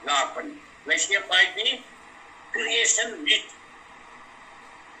lapan Malaysia bahai di creation myth,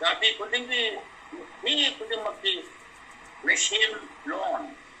 tapi kuning ni kuning mati Malaysia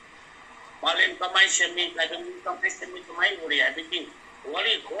loan, malam kamai semi, kadang kamai semi kamai boleh ada di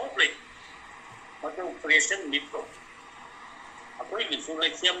wali komplit, macam creation myth tu, apa ini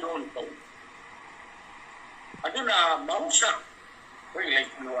Malaysia loan tu. Aduna mausa koi lai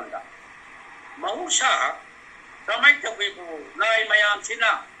luanda mausa kamai tawibu lai mayam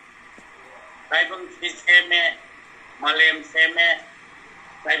sina taibang seme malem seme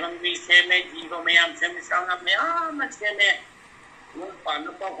taibang mi seme jigo mayam seme sanga mayam seme mun pan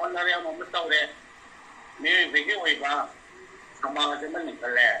pa konare mo mataure me vege oiba sama je man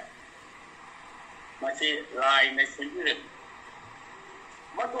nikale masi lai ne sibire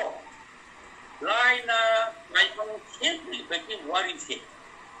mato lai na lai pang siyempre bagi wari siya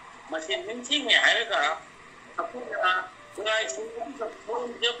masin minsi nga halaga ako na lai siyempre sa forum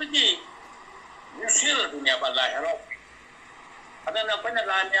siya bagi usual dunia ba lai halaw ada na pa na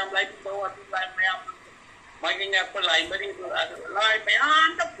lai mayam lai pito at lai mayam maging nga pa lai marito lai mayam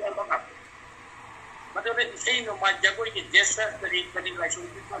na po ba ka matulad siya no madya ko yung gesture dari lai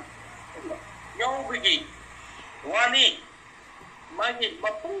siyempre yung bagi wani maging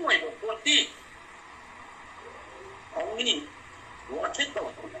mapungoy o puti only watch it though.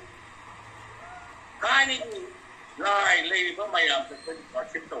 Kaya ni lai lay ba mayam sa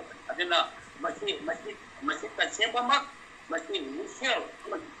watch it though. Adi na masih kasi ba mak masih usual.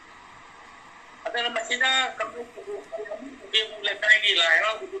 Adi na masih na kamu dia mulai lagi lai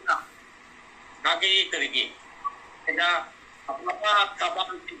lah itu na. Kaki terigi. Ada apa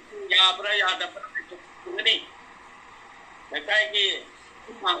kaban itu ya berapa ya ada berapa itu ini. Lekai ki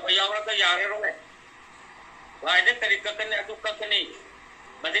mang bayar atau yare roh. Lai de tarika kene adu kakene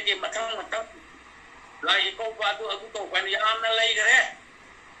bade ke matang lai ko badu adu to ban ya na lai gare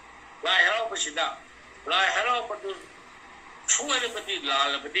lai haro pasida lai haro padu chuere padi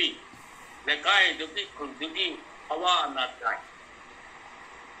lal padi le kai duki kundugi awa na kai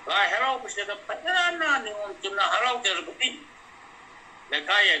lai haro pasida padana ni on tunna haro jar padi le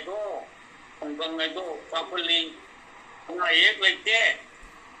kai go onggang go papuli na ek lekte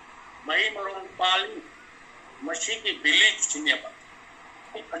mai marong pali masih di village sini apa?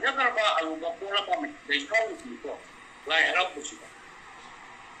 Aja kerana aluga pula kami dari kau itu, lai harap bersih.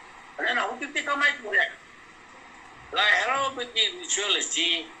 Karena nak kita kamai boleh. Lai harap bagi ritual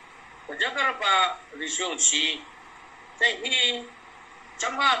sih, aja kerana ritual sih. Tapi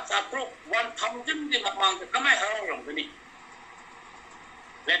cuma satu 1,000 di mamang kamai harap orang ini.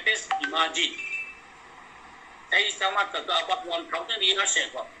 Let us imagine. Tapi sama satu apa 1,000 ini rasa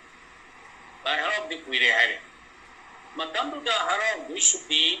apa? Lai harap dikuiri hari. Madam da hara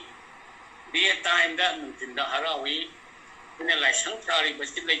wishti dia time da nuntinda hara wi ine lai sangsari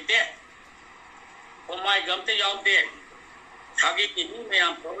basti leite o mai gamte yaute thagi ki ni me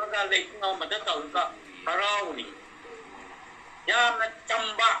am proga leite no mada tauka hara wi ya na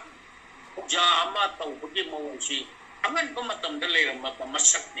chamba ja ama tau bugi mawsi angan ba matam da le ma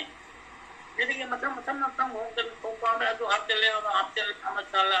masak ni jadi macam mungkin program itu haftel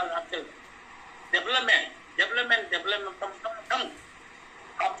masalah haftel development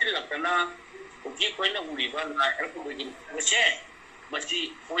haftel karena uji koin uri ban na aku begini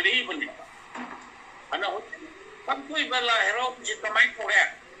masih boleh benda anak kan tu ibala hero mesti tamai korek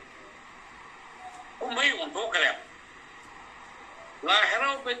umai untuk korek la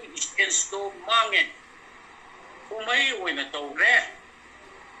hero bagi istensto mangen umai wina tahu reh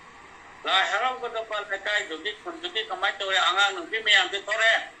la hero kada pal kai dogi kundugi kamai tahu angang nungpi meyang tu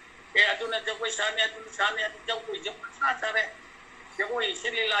tore atu na jauh sana atu jauh sana jauh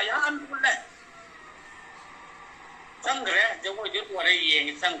isili layan boleh sangre jauh jauh orang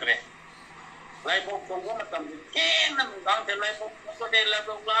yang sangre lai bok bok macam keng nam gang te lai bok bok de lai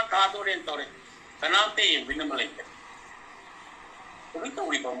bok la tha do ren tore kanam te bin malai itu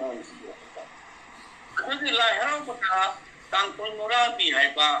uri pamong jadi lai harau ka tang pon mora bi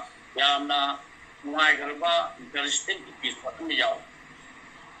hai ba yamna muai garba interesting di patung jauh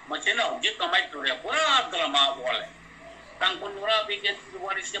macam na ujit kamai tore pura drama boleh tang pon mora bi ke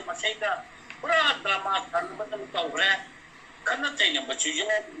waris ke masai ka pura drama kan betul tahu re karena cina baca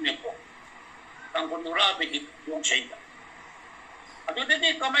jawab ni ko tang konura bagi yung saya. Aduh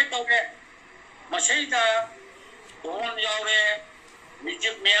jadi kami tahu ke masih ada tuan jauh le,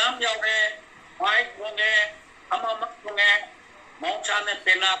 music miam jauh le, mic bunge, ama bunge, mau cana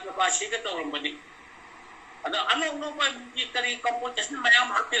pena berpasi ke tu orang bani. Ada anak orang bagi kari komposisi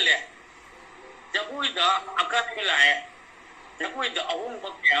miam hasil le. Jago ida akar pelai, jago ida awang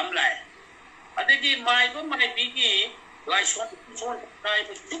bagiam lai. Ada di mic tu mic bigi, lai son kai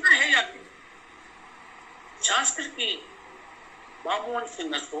tu cuma heja. Sanskrit की बाबुओं से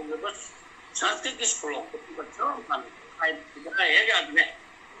न तो बस संस्कृत की स्कूलों को बच्चों का है याद में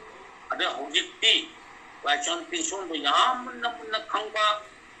अरे होजिती वाचन पिंसों तो यहाँ मन खंगा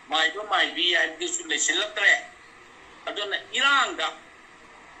माई भी है किसी ले सिलक रहे अरे न ईरान का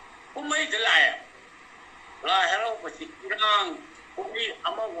उम्मीद दिलाया लाहरों बच्ची ईरान उम्मीद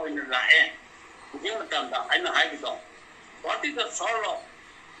अमर वो इन लाए मुझे मतलब दा आई ना हाई बितो बाती तो सोलो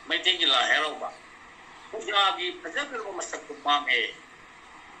मैं तेरी लाहरों बा Ujagi pajagar ko masak tu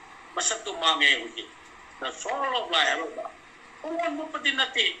mange uji. Na solo lah hero ba. Kung mo pati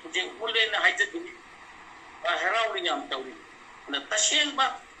nati uji mulai na hajat ini. Lah hero rin yang tahu. Na tasyen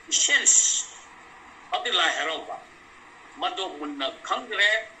ba essence. Ati lah hero ba. Mado munna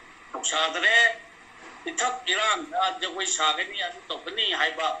kangre, tuksadre, itak irang na jagoi sagani anu tokani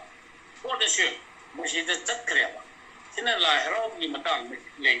hai ba. Ko desyo mesti cakre ba. Sina lah hero ni matang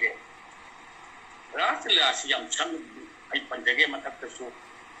lege. Rasulullah yang sang ay panjage matak kesu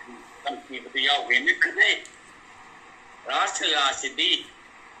tanti betiau ini kene Rasulullah sidi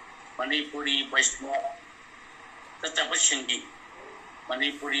Manipuri Vaishnava tetap singgi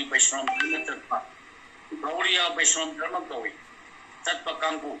Manipuri Vaishnava tetap Gaudiya Vaishnava dharma koi tetap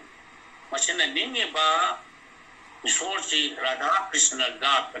kangku macam ni ba ईश्वर से राधा कृष्ण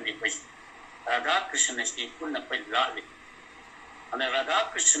दात बनी पई राधा कृष्ण की पुण्य पे लाली अने राधा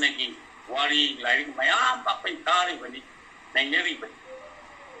कृष्ण की वारी लारी मयाम अपन तारी बनी नैनरी बनी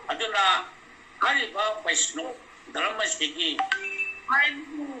अदुना हरि बा वैष्णव धर्म की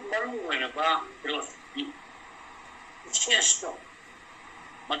आयु मरु वरबा फिलोसफी श्रेष्ठ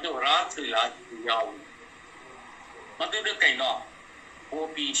मधु रात लाज याव मधु de kaino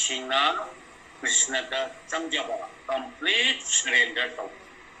gopi singna krishna da samjaba complete surrender to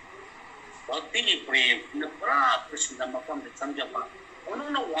bhakti prem pra krishna makam da samjaba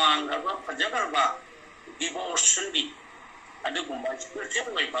unna wanga pajagar ba devotion di adu gumba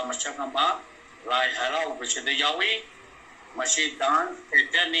spiritual way ba machaka ba lai harau bachade yawi mashi dan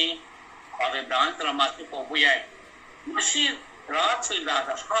etani और dance रमाते को हुआ है मशी रात से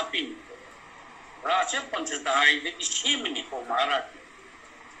ज़्यादा happy रात से पंचदाई ने इसी मिनी को मारा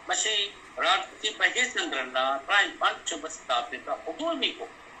मशी रात की पहले चंद्रना प्राय पंच बस्ताते का उदोनी को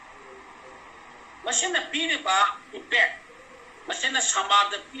मशी न पीरे बा इपेक्ट मशी न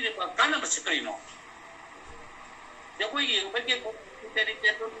समाज पीरे बा काना बचकरी नो जब कोई ये बच्चे को तेरी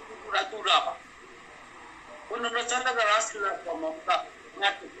तेरे पूरा दूरा बा उन्होंने चंद्र का रात से ज़्यादा मौका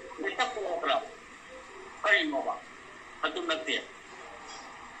kita program kali nova atu natia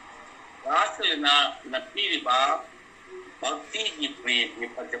rasulna napiri ba bhakti ni pre ni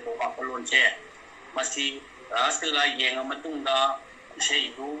pajapo ba kolon che masih rasula yang matungda sei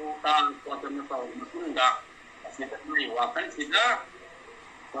du ta ko tan ko matungda masih tani wakan sida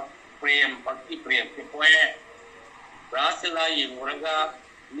prem bhakti prem ke poe rasula yang uraga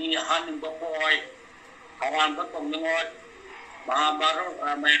ni han ba poe kawan ba tong ngot Mahabharata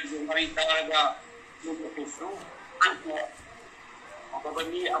Ramayana Jumarita Raga Nukusu Anko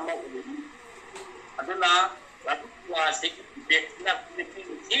Apabagi Ama Ulimi aduna Radhikasi Bekna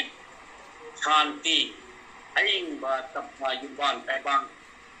Philippines Shanti Aing ba tapma yuban kaibang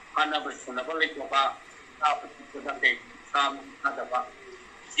hanabal sunabal ito ba dapat ito dati sa nadaba.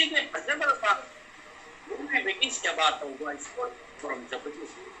 Sige, pasabal pa. Yung may bigis ka ba ito ba sport from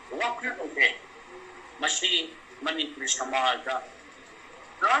Japanese. Huwag na ito Masi Manipur Samaja.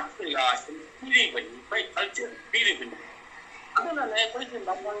 Not the last Philippines, by culture Philippines. Ano na ito yung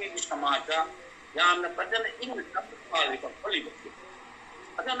namangin Samaja yang na padala English na pali pa Philippines.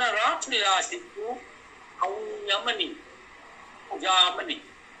 Ano na rat nila ito ang Yamani, Yamani.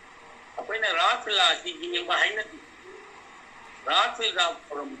 Apa ini rafla si ini bahaya nanti. Rafla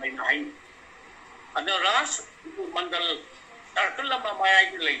orang bahaya. Ada ras itu mandal terkelam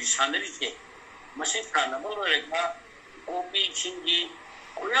maya itu lagi sana di sini. Masih sana baru mereka kopi tinggi,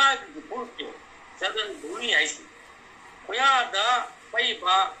 kuya itu putih, jangan duri aja. Kuya ada bayi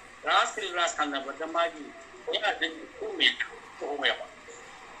ba rafla sana berdamai. Kuya ada umit, umit apa?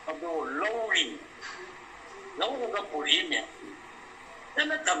 Aduh lowering. Lalu juga pulihnya,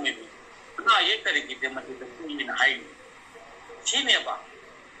 dan kami ni, na ye kari kita masih terpuji nahai. Sini apa?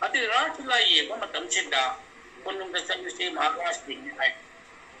 Ati rasa ye, apa macam cenda, punung dasar mesti mahakas tinggi nahai.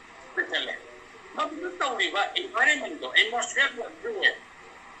 Betul. Tapi tahu ni ba, environment tu, atmosphere tu ada.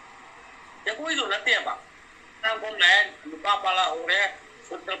 Jadi kau itu nanti apa? Nangkong lain, lupa pala orang,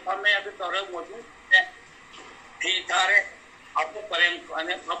 sudah pamai ada orang muda, ditare, apa perang,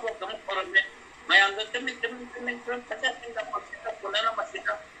 apa kamu perang Mayang temen kata tinggal masih punan masih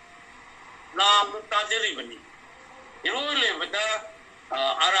nam tajari bani. Irole beda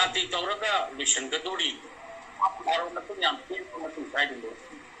arati tauraga mission keduri. Orang itu yang pun masuk saya dulu.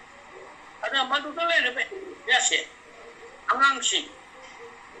 Ada madu tu leh lepas biasa. Angang sih.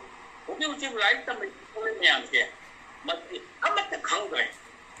 Uji lain tapi boleh yang sih. Mati amat terkanggai.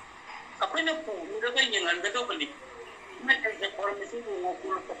 Apa ni pun mereka yang anda tu bani. Mereka orang mesti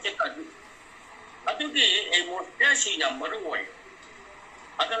mengukur percakapan. Aduh di emosi yang meruai.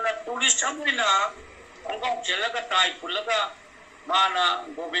 Adalah tulis sambil orang jelaga tai pulaga mana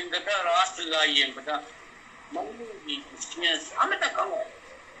Govinda Rasla yang pada menguji experience. Amat tak kamu.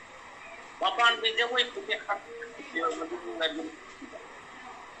 Bapak ni jawab itu dia dia menunggu lagi.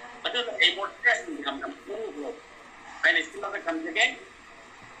 Adalah emosi yang meruai. Ini istilah macam ni.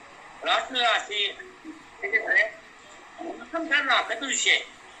 Rasla si ini saya. Macam mana ketulis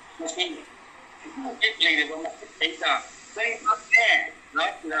mesti. It lady from Asia, very up there,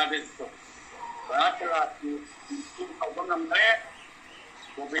 not Radisco. Ratla to Obanam there,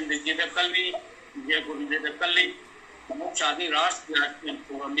 Gobin the Jedakali, Jaguri the Kali, Mochadi Ras, and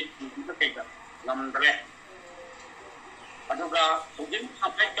Puramit to the Kaka, Lamandre. Aduga, who didn't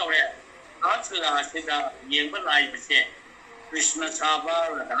come back to it. Ratla said a Yemen I say, Krishna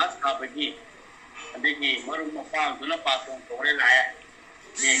Saba, Ras Abagi, and the Murumapa, Dunapa, Torella.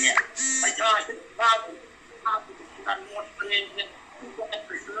 Yeah. I charge it.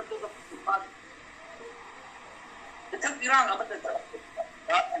 The Tapiran about the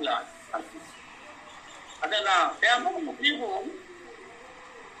Adana, there are people.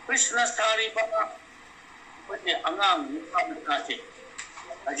 Krishna Sari Baba, but the Anam, Nukam,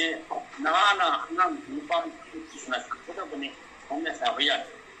 Aje, Nana, Anam, Nukam, Krishna, Kutabani, on the Savaya.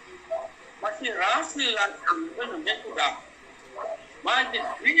 But he rastly like I'm going to get to that. Magi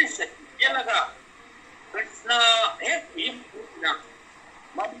finish yelaga Krishna happy na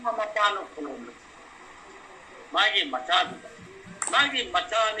mama mapano kulong magi matani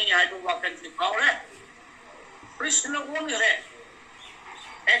ay buwakan si Paule Krishna woni re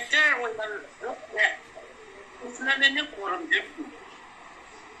ekter wala re Krishna ne kulong depu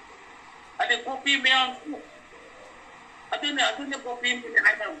ade kopi meang ade kopi me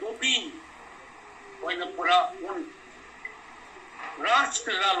ay kopi wala pura won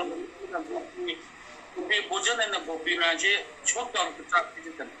Rashtra lalu kopi bojan dan kopi raje छोटा और कुछ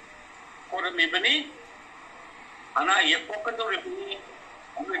चीज़ करना और मैं बनी अना ये पोकट और बनी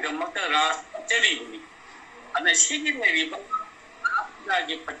हमें गम्मत रास चली बनी अना शिकी मेरी बना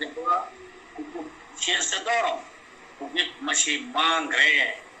ये पचपा शेष तो कोई मशी मांग रहे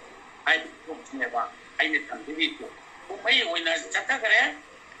हैं आई कुछ नहीं बा आई ने तंदुरी तो वो मैं वो ना चक्कर करे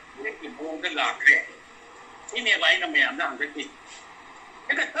लेकिन वो के लाख रहे ini baik namanya anda angkat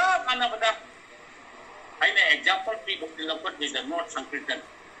Kita tahu mana pada ini example people dilakukan di North Sankirtan.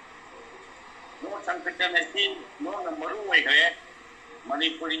 North Sankirtan itu nomor meruai kaya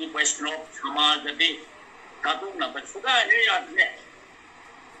Manipuri Vaishnava Samaj jadi kadung na bersudah ini ada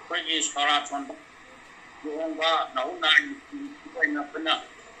pergi sekolah contoh orang ba nauna kita ina pernah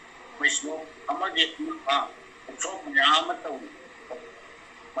Vaishnava Samaj itu Prof menyelamat tahu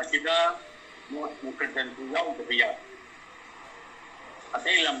masih dah Một cái dân chủ yếu của bây giờ ở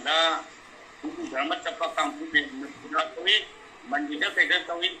đây làm ra cũng là mất tập công của mình nó tôi mình chỉ được cái đó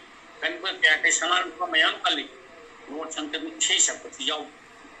tôi cần bước cái sáng tạo của mấy anh kali một sản phẩm chế sản của chủ yếu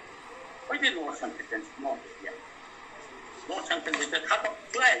vậy thì một sản phẩm một cái một sản phẩm thì khá tốt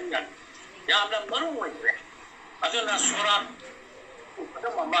lại nhỉ ya làm mới rồi ở đây là số ra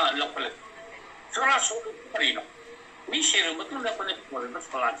cái mà lọc lại số ra số cái nó mình xem mà tôi là cái này nó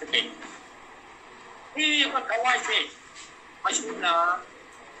số ra cái 이 가와이세 아시나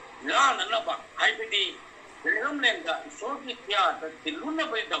나는 봐 하이비디 레럼렌가 소비티아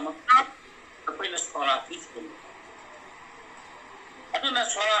딜루나 베다 막탑 앞에는 소라티스 아도나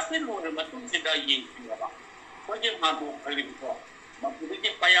소라티스 모르 마tum지다 얘기야 봐 거기 마도 걸리고 막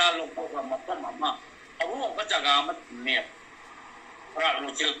그게 빠야로 보고 막다 마마 아무 가자가 맞네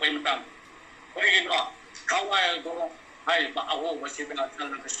그러로 지금 보이면 그러기도 가와이도 하이 봐 아고 버시나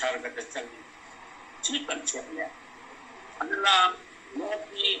살는 그 사르가 됐잖니 지금 지금이야. 안나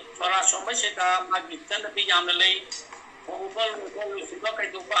뭐이 소라서 마시다 마기 전에 비ям을래. 공부를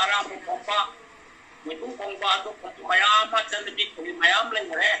시작해도 바람을 pompa. 미국 공부도 공부 마야마 전에 비 우리 마야ම්래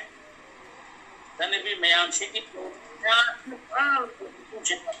그래. 전에 비 마야ම් 시기 야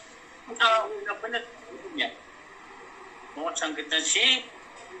그치. 자 우리가 근데 뭐냐. 뭐 상기듯이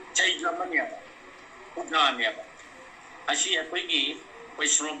제일만이야. 그다음이야. 아시아 거기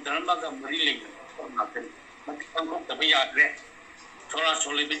वैष्णव धर्म का मरी लेंगे मतलब लोग तभी याद रहे थोड़ा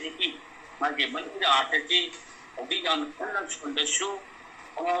सोले बजे की मार्गे मन के आटे की अभी जान कल्ला सुंदर शो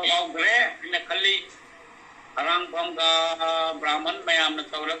और ग्रे ने कल्ली अरंग बंगा ब्राह्मण में हमने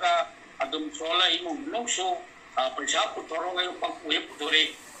तौर का अदम सोला इमो लोग शो पंजाब को तौरों का यूं पंकुए पुतोरे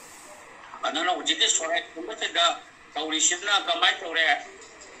अनना उजिके सोरे तुम्हें दा तौरी शिवना कमाई तौरे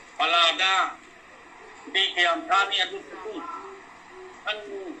पलादा देखे हम थानी अदुत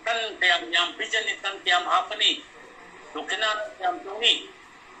kan tiam yang pijan kan tiam apa ni lokena tiam tu ni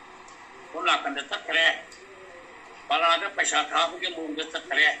pula kan detak kere pala ada paisa tha ke mung detak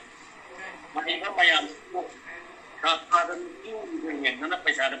kere mai ba mayam ka ada ni ni na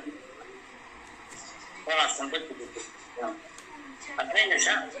paisa ada pala sampai tu ada ni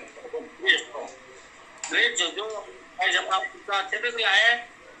sa yes to re jo ai jab aap ka chedek laye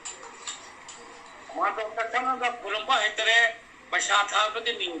ma to ka thana da pulamba hetere पैसा था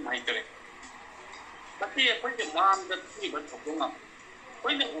बगे नहीं भाई करे tapi कोई जो माम दत्ती बच्चों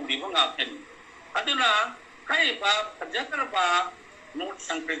कोई ने उड़ी बंगा के अदुना kai ba kerja kerba note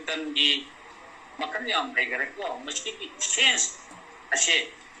संकीर्तन की makan yang baik करे को मस्ती की sense ऐसे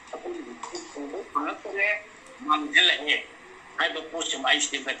अपन को खाना करे माम जल है hai ba पोस्ट में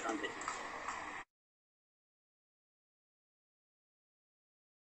आइस के बैठांगे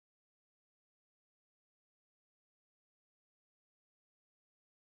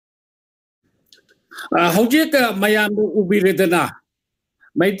hꯧjik mayam ubiredana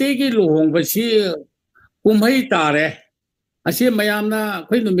maite ki lohong basi kumhai tare ase mayam na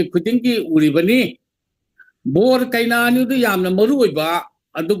khoi numit khuding ki uribani bor kaina ni du yamna maru oiba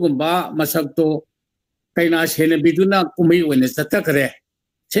adugumba masak to kaina sene biduna kumhai oine satakre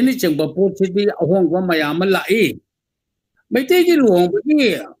cheni chengba pochidi ahongwa mayam lai maite ki lohong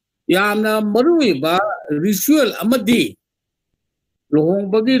basi yamna maru oiba ritual amadi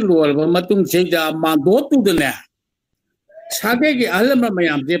lohong bagi luar matung seja mando tu dene sage ki alam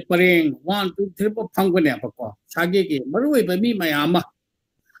mayam je pareng 1 2 3 phangone apa ko sage ki marui ba mi mayam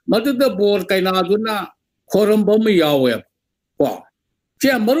madu da bor kaina duna khoram bom yawe ko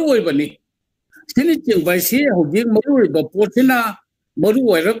che marui ba ni sini ching ba si hoji marui ba pochina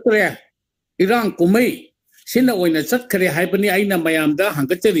marui rakre irang kumai sina oina chat khare hai bani aina mayam da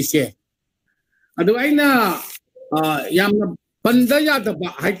hanga cheri se adu aina yamna pandaya da ba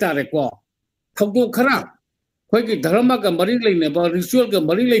haitare ko thogdo khara khoi ki dharma ka mari leine ba ritual ka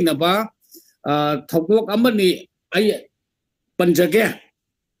mari leine ba thogdo amani ai panjage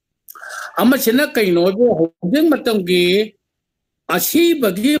ama chena kaino bo hojeng matam gi asi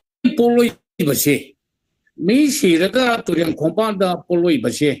bagi poloi base mi siraga turyang khompa da poloi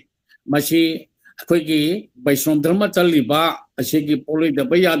base masi khoi ki vaishnav dharma chali ba asi ki poloi da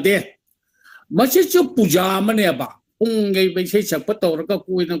ba yade masi chu puja mane ba ngay bây giờ sắp bắt đầu là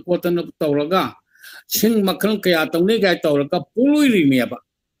cuối năm qua tuần bắt đầu là sinh mặc khăn cái áo này cái đầu là poloi đi nè ba,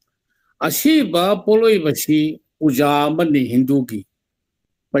 asi ba poloi ba si puja mani Hindu ki,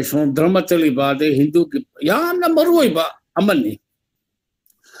 Vaishnav dharma chali ba de Hindu ki, ya na marui ba amani,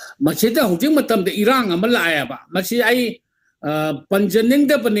 masih dah hujung matam de Irang amal ayah ba, masih ay panjaning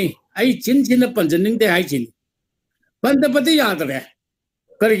de pani, ay chin chin panjaning de ay chin, panda pati ya ada deh,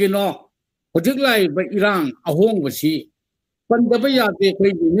 kerana hujung lai ba Irang ahong basi पंदब यादे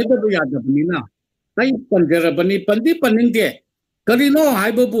कोई निदब यादबनीना कई पंजरबनी पंदी पनिंगे करीनो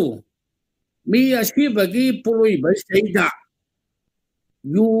हाइबबू मी असीबगी पुरोई बसैदा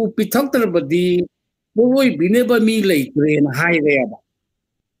you पिथक्तरबदी पुरोई बिनेब मी लेत्रेन हाइरेबा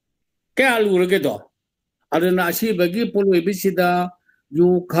क्या लुरगे दो अदना असीबगी पुरोई बिसिदा you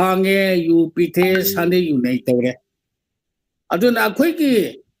खांगे you पिथे Sane you नहीं तौरे अदना अखोइगी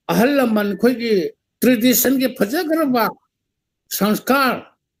अहल लमन खोइगी tradition के फजगरबा संस्कार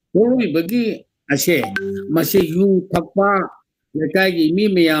पुरोई बगी असे मसे यू थक्पा लेकागी मी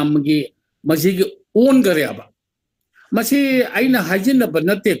मयामगी मसीगी ओन गरेबा मसी आइना हाजिनब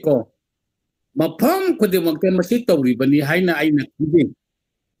नतेको मफम खुदिमक्ते मसी तौरिबनी हाइना आइना खुदि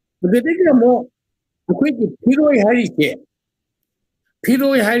खुदिदगी मो अखोइगी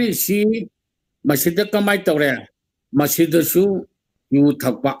फिरोय हारिसी मसीदा कमाई तौरे मसीदसु यू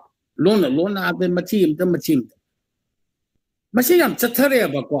थक्पा लोना लोना आबे मची मसी याम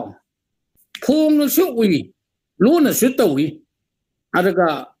चथरेबको फोंगसु उई लोनसु तौई अदगा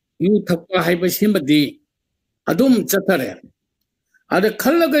यू थक्पा हाइबसिमदी अदुम चथरे अद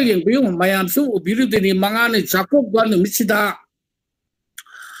खल्लगा यंगबियु मयामसु उबिरुदनी मंगाने चाकोबा नुमिसिदा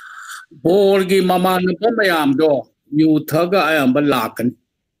Borgi ममानबा मयामदो you थगा अयंबा लाकनी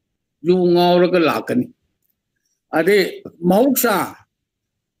you ngawraga lakani ade mahuksa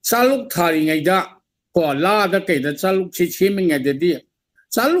saluk tharingayda ko la da kaida saluk chi chimingayda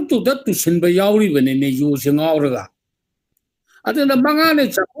saluk tu da tusinba yauribane ne yu singawraga aduna mangane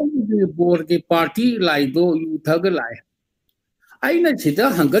chakobi board party laido yu thaga lai aina chida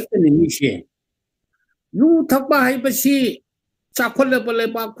hangatani mishe yu thakba haibasi chakhole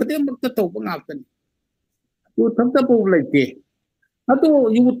ba khudemakta tawba ngakani yu thakta bu laite adu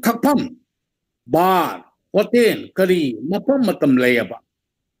yu thakpam bar hotel kari mapam matam layaba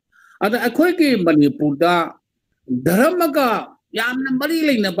ada akhoi ki Manipur da dharmaga yamna mari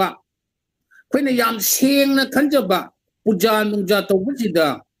leinaba khoina yam sengna khanjaba puja nungja tawbusida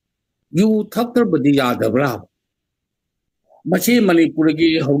yu thaktar badi yadabra machi Manipur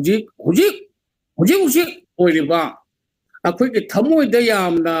gi hujik oiriba akhoi ki thamoi da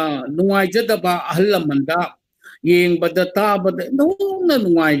yamna nungai jadaba ahallamanda yengbada tabada nungna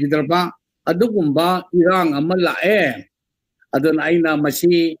nungai gidarba adugumba irang ama lae aduna aina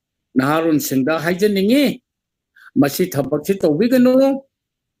machi naharun singda haijaningi machi thabakchi tawbiganu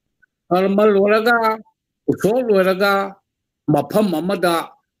armal loraga usol loraga mafam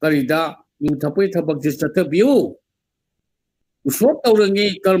amada karida yu thapai thabakchi chathabiu usol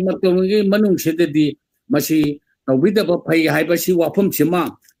tawrangi karma tawrangi manung sedadi machi tawbidaba phai haibasi wafam sima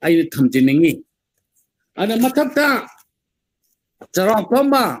aina thamjiningi ana mathakta Charong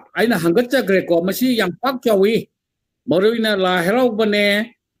Pama, Aina Hangacha Greco, Mashi Yang Pakjawi, Morina La Herobane,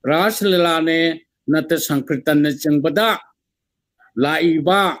 Ras Lilane, Nata Sankritan Changbada, La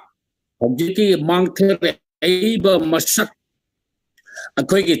Iba, Objiki, Mangter, Eba Masak, a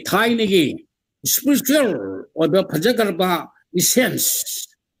quake tiny spiritual or the Pajagarba essence,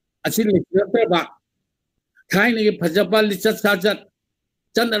 a silly tiny Pajaba Lichat Sajat,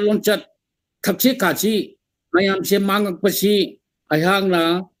 Chandalunchat, Kapchikachi, I am Shemang Pashi.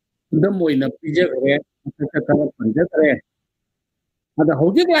 Ayangna the moina pijare panjare ada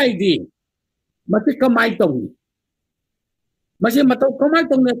hoji laidi mati kamai tong masi matau kamai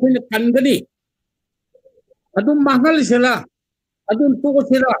tong ne khoi kangani adum mangal sila adum to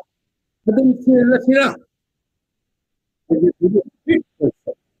sila adum sila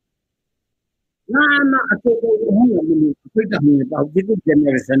na ato ko hong ni da ni ba ji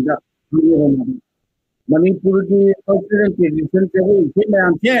generation da Manipur की cultural tradition से वो इसे में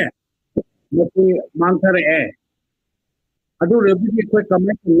आंचे वो कोई मांगता रहे अदो रेबी की कोई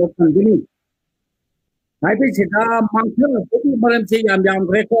कमेंट लोग कंटिन्यू हाई पे चिता मांगता रहे तो भी मरम से याम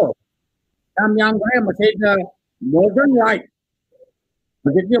करे को याम करे masses modern life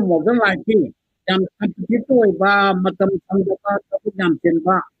masses modern life की याम कंप्लीट तो इबा मतम संगता सब याम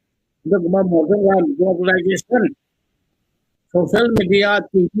चेंबा तो गुमा modern life globalization social media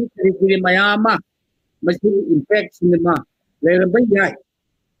TV करी मयामा मसी इम्पैक्ट सिनेमा लेरबा याय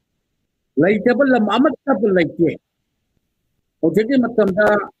लाइटेबल लमामत लाइटे ओजेके मतमदा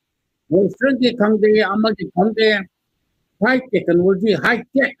वेस्टर्न के खंगदे अमगी खंगदे हाई टेक्नोलॉजी हाई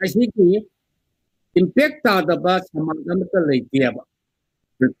टेक असी की इम्पैक्ट तादबा समाजमत लाइटेबा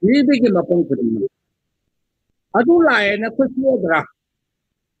पृथ्वी के मपंग खुदिम अदु लाए न खुसियोदरा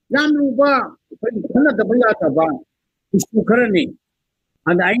याम रुबा खना दबया तबा इसु खरनी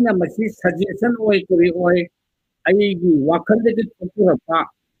and aina machi suggestion oi kuri oi ai gi wakhal de chupura pa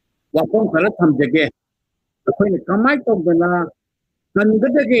wapong kala thamjage akhoi kamai to bana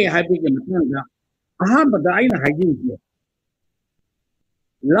kangade ge habi ge matanga aha bada aina hajin ji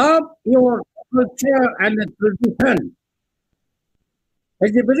love your culture and tradition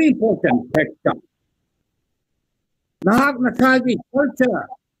is a very important factor. Nahak nasagi culture,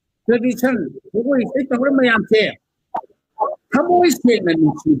 tradition, ito ay tawag mayam siya. Kamu isip na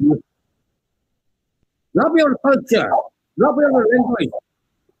nisiyo. Love your culture, love your language,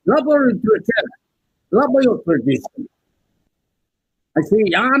 love your literature, love your tradition. Kasi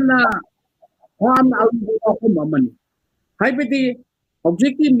yan na alibay ako mamani. Haibiti,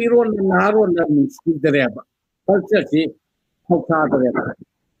 objective miron na naroon na nisiyo direba. Culture si Hoksa direba.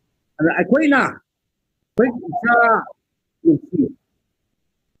 Ako'y na, isa nisiyo.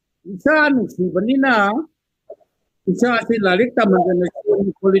 Isa nisiyo ba nina, isa si lalit taman na nisiyo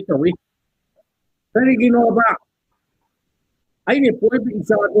ni Kulitawi. Kaya ginawa ba? Ay ni pwede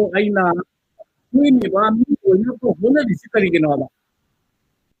isa ko ay na hindi ba mo niyo ko wala di siya ginawa ba?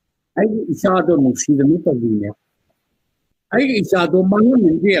 Ay isa do nung sila nito niya. Ay isa do mangun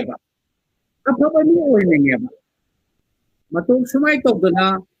hindi ba? Kapag ba niyo ay niya ba? Matong sumay to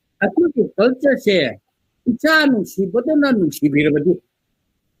na at yung culture siya isa nung si ba na nung si bira ba di?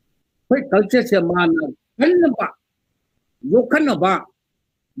 Kaya culture siya mana kan ba? Yokan na ba?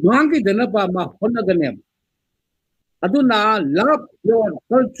 Mangi dana ba mahona ganem. Aduna love your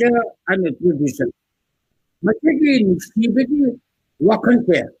culture and tradition. Masigi sibigi wakan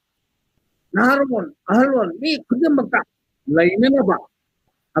ke. Naron alon ni kudem magta lain na ba?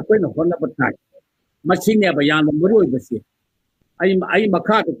 Ako na hona batay. Masine ba yan mo ba siya? Ay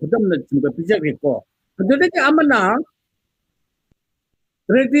makata kudem na chunga pijak ko. Aduna ke amana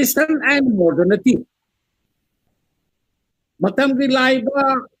tradition and modernity. Matam ki life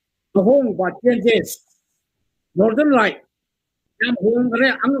hong ba changes. Modern life. Yang hong re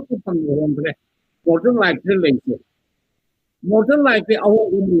ang ko pang hong re. Modern life relation. Modern life ke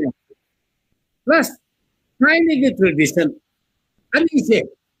ahong umya. Plus, Chinese tradition. Ani se.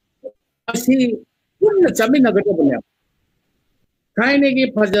 Asi pun chami nagata banya.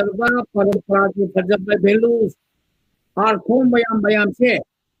 Chinese fajarba parampara ki fajarba values. Ar khom bayam se.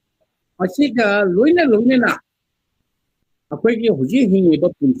 Asi ka loina na. Akwai huji hingi ba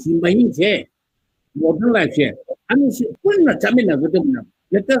punsi mahin se modern life se ani se punna chamina gadamna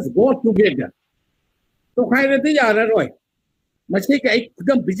let us go together to khaire te yara roi machi ka ek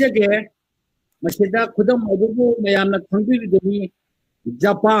khudam bijage machi da khudam adubu mayamna khangbi deni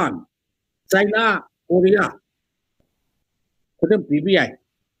Japan China Korea khudam PBI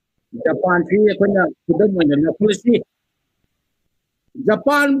Japan thi khona khudam na policy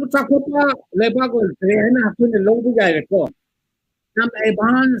Japan mutakota lebagol trena khune longu jai ko Nam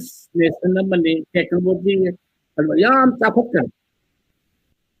advanced nation naman technology yam tapokkan.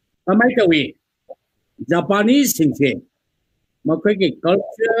 Kamay kawi Japanese singse makoy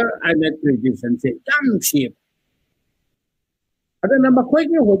culture and tradition se yam ship. Ada na makoy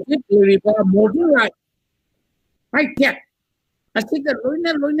ke hoji riba modern life. High tech. Asika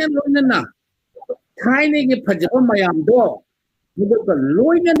loina na. Kai ne ke phajaba mayam do. Mudo ka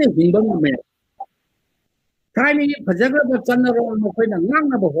loina ne himbang me. Chinese fajaga ba channa ro mo khoi na ngang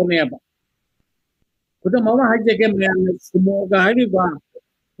na ba hone ba kuda mama haje ke me sumo ga hari ba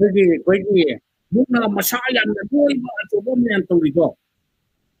koi muna masaya na boy ba to bo me to ri do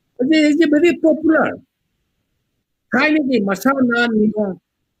is very popular Chinese masana ni no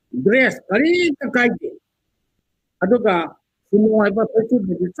dress kari ka kai aduga sumo ai ba petu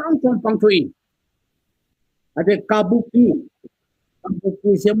de chang chang pang thoi ade kabuki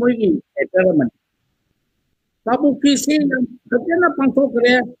se moi ni eteraman Kabuki sing na pangko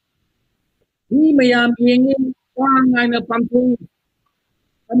kare ni mayam ingin wang ay na pangko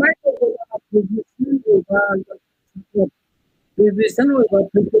kamay ko tradition ba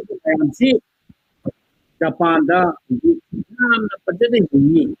tradition si Japan da nam na padde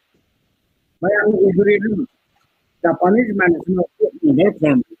ni mayam ugri ni Japanese man no no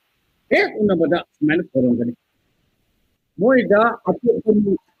from una bada man korong kare moi da apu ko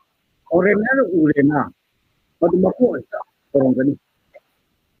orenar urena But mako ita korong gani.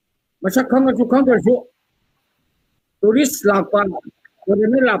 Masak kanga su tourist lakpan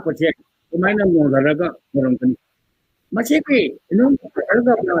korene lakpache kumaina mo daraga korong gani. Masiki inong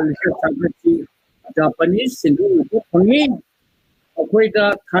daraga analysis sabati Japanese sindu ko pangi akoy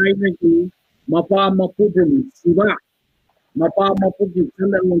da Thai ki mapa mapudin siba mapa mapudin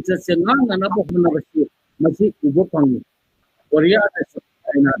sanda nungsa senang na bo na basi masi ubo pangi Korea da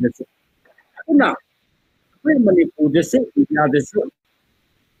China da Una Kaya Manipur desi, India desi.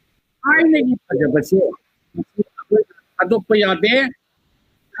 Ay nagi pajabasi. Adok pa yade.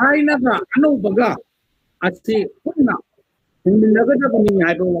 Ay naga ano baga. Asi punna. Hindi naga na kami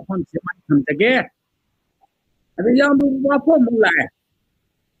haydo wapang siman kamtage. Ada yang wapo mulai.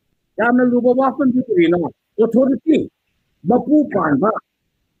 yamna luba wafan di no authority mapu panba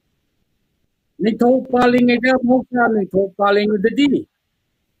ni tho paling ida moksa ni tho paling de di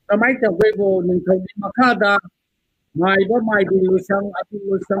kamai ta webo ni tho ni makada mai ba mai di lusang adu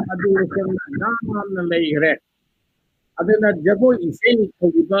lusang nam na lei re adena jago isei tho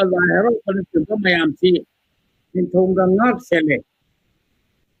di ba la hero kan tu mayam si ni tho ga ngak sele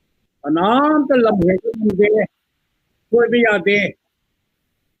anam ta lam he de koi bi ya de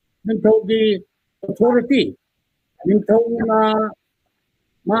ni tho di authority ni tho na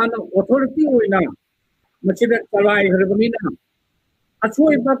mana authority oina machida kalai herbamina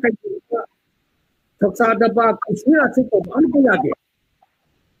asoi ba kai thoksa da ba kusira chu ko an ko ya de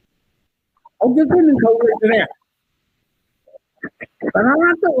object ni thau le re tanana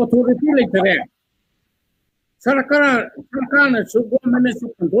to authority le re sarkar na su government su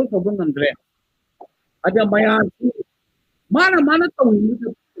control ko bang re aja maya mana to ni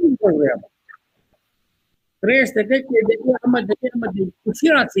ko re tres de ke de ama de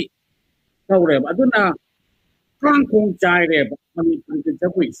kusira si thau re aduna kang kong chai re mani pin cha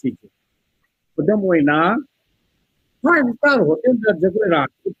ko isi kudam oina 5-star hotel da jagwe ra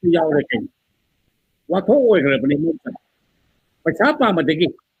ku yaw re ke wa tho oi re bani mu pa cha pa ma de ki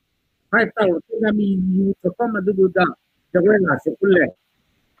 5-star hotel na mi to pa ma du da jagwe ra se kulle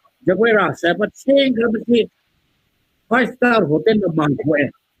jagwe ra se pa cheng re bi 5-star hotel na man ko e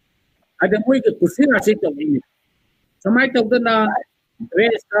ada moi ke kusi ra se to ni samai to da na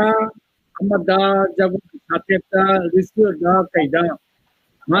resta amada jagwe satya ta risu da kai da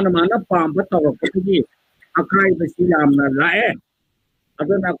mana pam ba to ko ki akai ba si lam na la e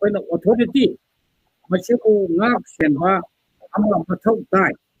aduna ko na authority machi ko ngak sen ba ama ba thau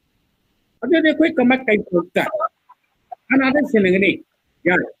tai adene ko kamat kai ko ta ana da sen ngani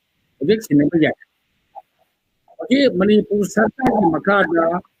ya ojek sen ba ya oke manipur sarkar ki makada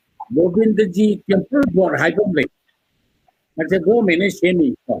govind ji temple board haibom le mache go mene seni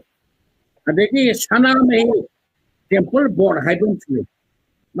ko adeki sana me temple board haibom chu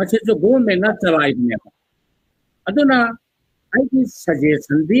mache jo go mena chalai ne aduna ai ki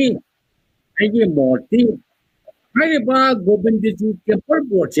suggestion di ai ki morti ai ba govind ji temple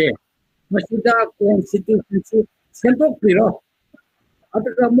board che masida constitution sentok piro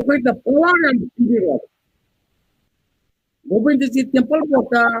adaka mukai da power and piro govind ji temple board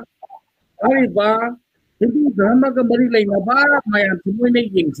ta ai ba hindu dharma ka mari laina ba mayam thumoi ne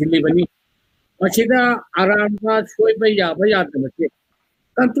ying chili bani masida aram ka soi ba ya ta che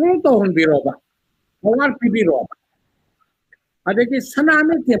control to hon biro ba power biro ba adeki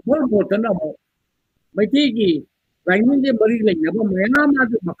saname temple board na mo maiti ki rainin je mari laina ba mena ma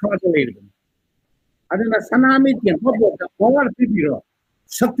ju makha to le adana saname temple board ta power biro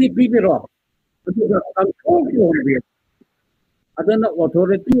shakti biro aduna control to hon biro adana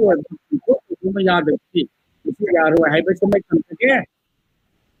authority wa ko kuma ya da ki isi yaro hai ba sai kan ke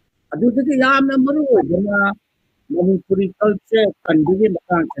adu ke yam na maru dana manipuri culture kandige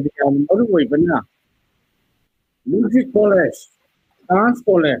makan chali yam maru oi bana music college dance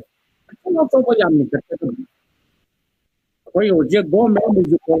college ko to ba yam ni ka ko yo je go me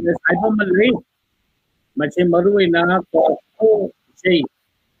music college ai ba mal re mache maru ina ko sei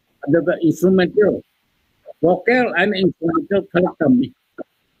adaga instrumental vocal and instrumental collective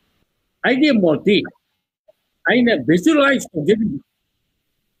idea multi aina visualize to give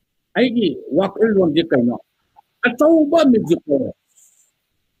aigi wakil on the kaino atauba musical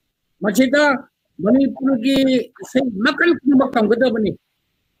machida manipur ki sei makal kuma kam gada bani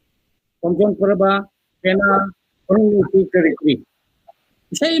konjon koraba kena only territory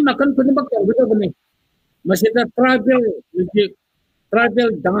sei makal kuma kam gada bani machida tribal music tribal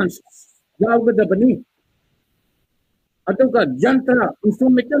dance yaw gada bani aduga jantra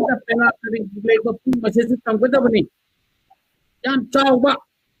instrumental da pena kari lego pu machida kam gada bani yan chawba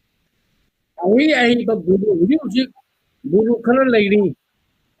awi ai ba guru khala lairi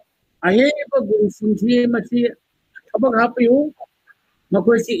ahe ba guru sunji machi thabak hapiu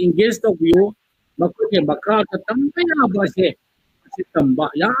makoi si engage to biu makoi ke baka ta tambe na ba se si tamba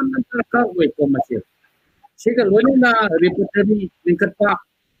ya man ka we ko machi siga loni na repertory linkatpa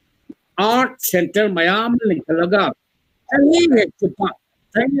art center mayam linkalaga ani he chupa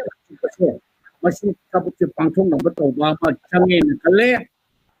tani chupa se machi kabut pangthong na ba to ba ma change na kale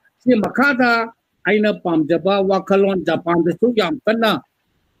si makada aina pamjaba wakalon japan da su yam kana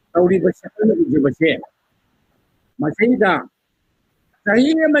tauri ba se kana ji ba se masida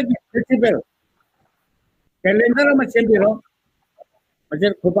sahi ma gi festival calendar ma chembiro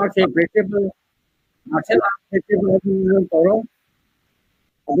majer khoba se festival martial art festival ni toro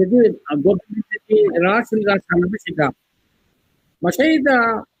adedi agobiti ki rasil ga sanbe sida masida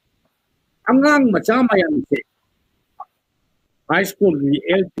angang macha mayam se high school ni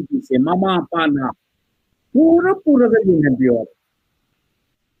LTP se mama pa na pura ga yin bio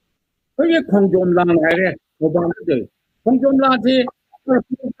ko ye khongjom lang hai re ko ba de khongjom la je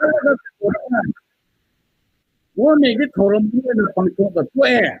wo me ge thoram ni na pangcho ga to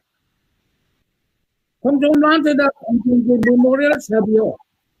e khongjom la je da khongjom ge mo re sa bio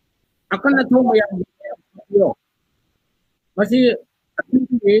akan na thong mayam bio masi ati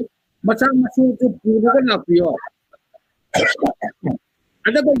macha masu tu pura ga na bio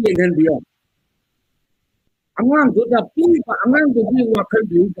ada ba ye gen bio angang tu da pi pa angang tu bi wa khal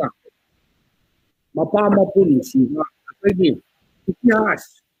bi ka mapa mapu ni si na ai इतिहास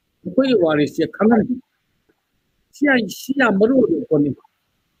कोई वारिस से खंगन सिया मरु को नि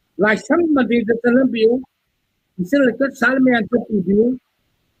लाइसम मदे तलन बियो इसल के साल में अंत बियो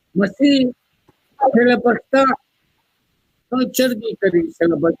मसी सिलेबसता कल्चर की करी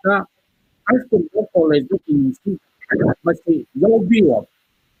सिलेबसता हाई स्कूल कॉलेज की मसी यो बियो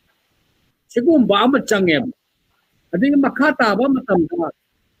सिगुम बाम चंगे अदि मखा ताबा मतम का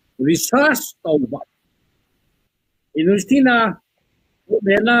रिसर्च तौबा यूनिवर्सिटी ना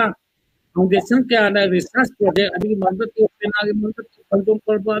मेला फाउंडेशन के आना रिसर्च प्रोजेक्ट अभी मंदिर के ओपन आगे मंदिर कंट्रोल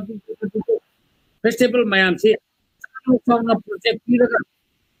कर बाद फेस्टिवल मयाम से साउंड प्रोजेक्ट की लगा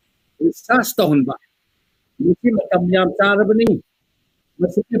रिसर्च तो हुनबा मिसी मतम याम चार बनी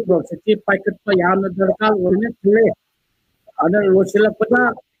मसी के प्रोसेस के पैकेट पर याम दरकार होने थे अनर लोचला पता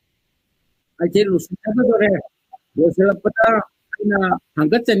अजे लोचला तो रे लोचला पता ना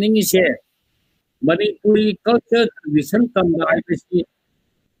हंगत चनिंग से Manipuri culture tradition kamda aisi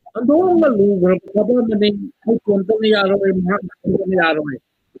andong lu grababa mane ai konto ni aroi mahak ni aroi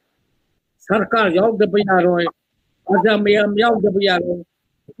sarkar yaw de bai aroi aja mayam yaw de bai aroi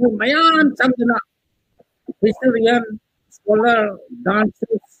ko mayan samjana historian scholar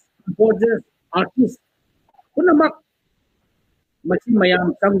dancers composers artists kunamak machi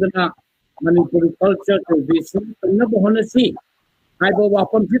mayam samjana Manipuri culture tradition na bohona si ai bo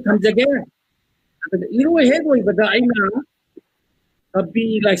wapam thi thamjage इरो है कोई बता आइना कभी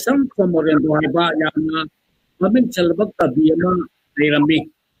लाइसम कोमोरेन तो है बा याना ममिन चलबक कभी ना रेरमी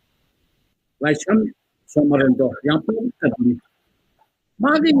लाइसम कोमोरेन तो यहाँ पर कभी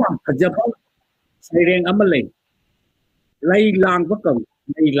मागे वहाँ खजब सेरेंग अमले लाई लांग बकम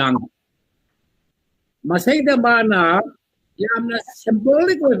लाई लांग मसाई दबाना याना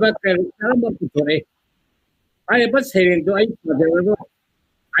सिंबॉलिक कोई बात कर सारा बात कुछोरे आये बस सेरेंग तो आई मजे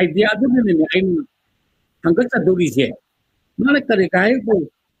आइडिया तो नहीं आई हंगत चदुरी से माने करे काहे को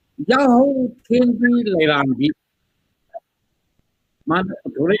या हो खेन भी लेराम भी मान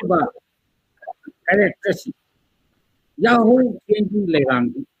थोड़े बा कैरेक्टर सी या हो खेन भी लेराम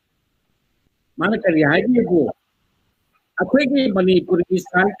भी माने करे हाय भी को अखोई के मणिपुर की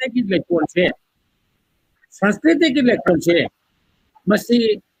संस्कृति की लेकोन से संस्कृति की लेकोन से मसी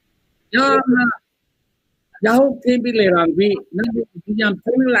या हो खेन भी लेराम भी नहीं याम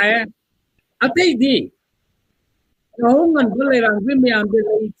थोड़ी लाए अते दी Yung ngan ko lang bin may ambil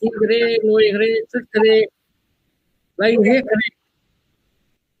lagi tigre, loy gre, sutre, lagi he gre,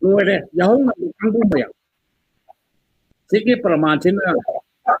 loy re. Yung ngan ang bumaya. Sige permanen na.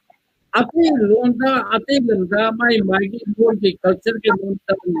 Api londa, ate londa, may magi loy ki culture ke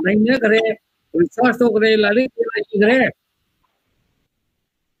londa, nanya gre, research to gre, lari gre.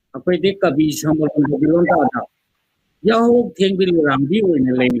 Api dek kabi sambil londa ada. Yung thing bil rambi loy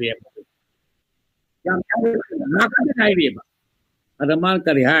na lagi. yang nak ada ni ba ada mal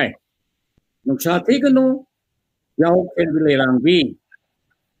kari hai nuksa thi kanu yaw ken bile rang bi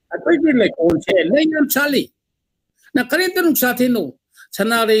apai bi le kon che le yam chali na kare tu nuksa thi no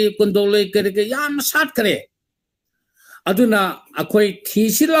sanare kundole kare ke yam sat kare aduna akoi thi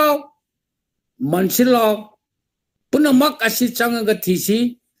si law man si law punamak asi chang ga thi si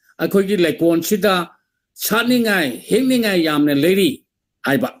akoi gi le kon si da saningai hengningai yam ne leri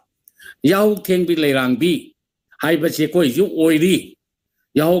ai ba Yau theng bi leirang bi hai ba che koi yu oiri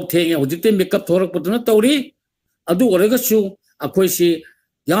yau theng ya hujik te makeup thorak putna tawri adu oraga su akoi si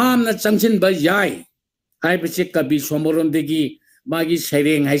yam na changsin ba yai hai ba che kabi somoron degi magi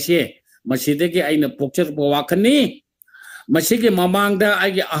sereng hai se masi degi aina pokcher bo wakhani masi ge mamang da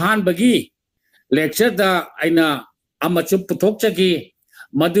ai ge ahan bagi lecture da aina amachu puthok chagi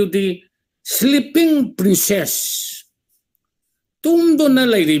madudi sleeping princess tum do na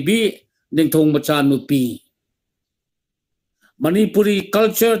leiri bi Ningthong macha nupi Manipuri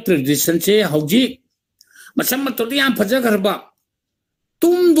culture tradition se hauji masam matodi am phaja garba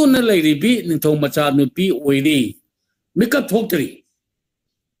tum do na leiri bi ningthong macha nupi oiri mikap thokri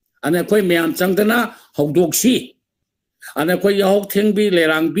ana koi myam changdana haudok si ana koi yahok theng bi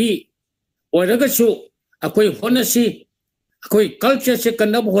lerang bi ꯑꯣꯏꯔꯒꯁꯨ ꯑꯩꯈꯣꯏ ꯍꯣꯠꯅꯁꯤ ꯑꯩꯈꯣꯏ ꯀꯜꯆꯔꯁꯦ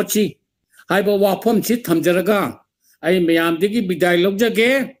ꯀꯟꯅꯕ ꯍꯣꯠꯁꯤ ꯍꯥꯏꯕ ꯋꯥꯐꯝꯁꯤ ꯊꯝꯖꯔꯒ ꯑꯩ ꯃꯌꯥꯝꯗꯒꯤ ꯕꯤꯗꯥꯏ ꯂꯧꯖꯒꯦ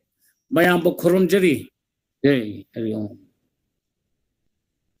ꯃꯌꯥꯝꯕꯨ ꯈꯨꯔꯨꯝꯖꯔꯤ ꯖꯩ ꯍꯔꯤ ꯑꯣꯝ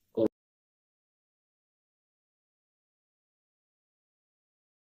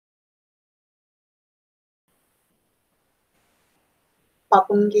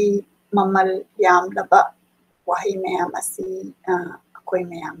ꯄꯥꯕꯨꯡꯒꯤ ꯃꯃꯜ ꯌꯥꯝꯂꯕ ꯋꯥꯍꯩ ꯃꯌꯥꯝ ꯑꯁꯤ ꯑꯩꯈꯣꯏ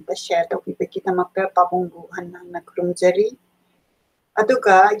ꯃꯌꯥꯝꯗ ꯁꯦꯌꯔ ꯇꯧꯕꯤꯕꯒꯤꯗꯃꯛꯇ ꯄꯥꯕꯨꯡꯕꯨ ꯍꯟꯅ ꯍꯟꯅ ꯈꯨꯔꯨꯝꯖꯔꯤ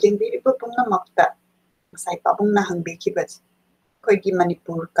ꯑꯗꯨꯒ ꯌꯦꯡꯕꯤꯔꯤꯕ ꯄꯨꯝꯅꯃꯛꯇ ꯉꯁꯥꯏ ꯄꯥꯕꯨꯡꯅ ꯍꯪꯕꯤꯈꯤꯕꯁꯤ ꯑꯩꯈꯣꯏꯒꯤ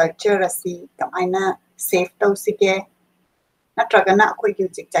ꯃꯅꯤꯄꯨꯔ ꯀꯜꯆꯔ ꯑꯁꯤ ꯀꯃꯥꯏꯅ ꯁꯦꯐ ꯇꯧꯁꯤꯒꯦ ꯅꯠꯇ꯭ꯔꯒꯅ ꯑꯩꯈꯣꯏꯒꯤ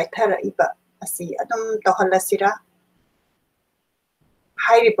ꯍꯧꯖꯤꯛ ꯆꯥꯏꯊꯔꯛꯏꯕ ꯑꯁꯤ ꯑꯗꯨꯝ ꯇꯧꯍꯜꯂꯁꯤꯔꯥ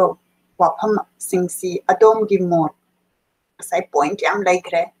ꯍꯥꯏꯔꯤꯕ ꯋꯥꯐꯝꯁꯤꯡꯁꯤ ꯑꯗꯣꯝꯒꯤ ꯃꯣꯠ ꯉꯁꯥꯏ ꯄꯣꯏꯟꯠ ꯌꯥꯝ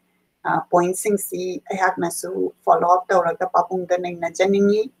ꯂꯩꯈ꯭ꯔꯦ ꯄꯣꯏꯟꯠꯁꯤꯡꯁꯤ ꯑꯩꯍꯥꯛꯅꯁꯨ ꯐꯣꯂꯣ ꯑꯞ ꯇꯧꯔꯒ ꯄꯥꯕꯨꯡꯗ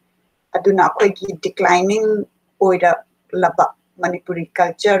ꯅꯩꯅꯖꯅꯤꯡꯉꯤ ꯑꯗꯨꯅ ꯑꯩꯈꯣꯏꯒꯤ ꯗꯤꯀ꯭ꯂꯥꯏꯅꯤꯡ ꯑꯣꯏꯔꯛꯂꯕ ꯃꯅꯤꯄꯨꯔꯤ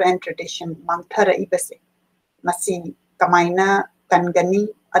ꯀꯜꯆꯔ ꯑꯦꯟ ꯇ꯭ꯔꯦꯗꯤꯁꯟ ꯃꯥꯡꯊꯔꯛꯏꯕꯁꯦ ꯃꯁꯤ ꯀꯃꯥꯏꯅ ꯀꯟꯒꯅꯤ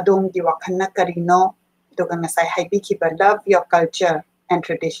ꯑꯗꯣꯝꯒꯤ ꯋꯥꯈꯜꯅ ꯀꯔꯤꯅꯣ ꯑꯗꯨꯒ ꯉꯁꯥꯏ ꯍꯥꯏꯕꯤꯈꯤꯕ ꯂꯚ ꯌꯣꯔ ꯀꯜꯆꯔ ꯑꯦꯟ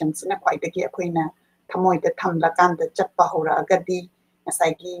ꯇ꯭ꯔꯦꯗꯤꯁꯟꯁꯤꯅ ꯈ꯭ꯋꯥꯏꯗꯒꯤ ꯑꯩꯈꯣꯏꯅ ꯊꯃꯣꯏꯗ ꯊꯝꯂꯀꯥꯟꯗ ꯆꯠꯄ ꯍꯧꯔꯛꯑꯒꯗꯤ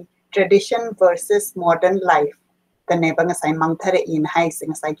ꯉꯁꯥꯏꯒꯤ ꯇ꯭ꯔꯦꯗꯤꯁꯟ ꯚꯔꯁꯦꯁ ꯃꯣꯗꯔꯟ ꯂꯥꯏꯐ ꯇꯅꯦꯕ ꯉꯁꯥꯏ ꯃꯥꯡꯊꯔꯛꯏꯅ ꯍꯥꯏꯁꯦ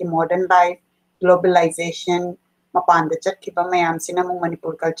ꯉꯁꯥꯏꯒꯤ ꯃꯣꯗꯔꯟ ꯂꯥꯏꯐ ꯒ꯭ꯂꯣꯕꯦꯂꯥꯏꯖꯦꯁꯟ ꯃꯄꯥꯟꯗ ꯆꯠꯈꯤꯕ ꯃꯌꯥꯝꯁꯤꯅ ꯑꯃꯨꯛ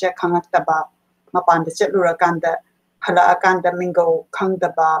ꯃꯅꯤꯄꯨꯔ ꯀꯜꯆꯔ ꯈꯪꯉꯛꯇꯕ ꯃꯄꯥꯟꯗ ꯆꯠꯂꯨꯔꯀꯥꯟꯗ ꯍꯜꯂꯛꯑꯀꯥꯟꯗ ꯃꯤꯡꯒꯧ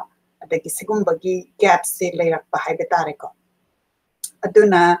ꯈꯪꯗꯕ ꯑꯗꯒꯤ ꯁꯤꯒꯨꯝꯕꯒꯤ ꯒꯦꯞꯁꯦ ꯂꯩꯔꯛꯄ ꯍꯥꯏꯕ ꯇꯥꯔꯦꯀꯣ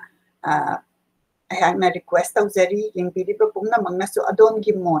ꯑꯗꯨꯅ ꯑꯩꯍꯥꯛꯅ ꯔꯤꯀ꯭ꯋꯦꯁ ꯇꯧꯖꯔꯤ ꯌꯦꯡꯕꯤꯔꯤꯕ ꯄꯨꯝꯅꯃꯛꯅꯁꯨ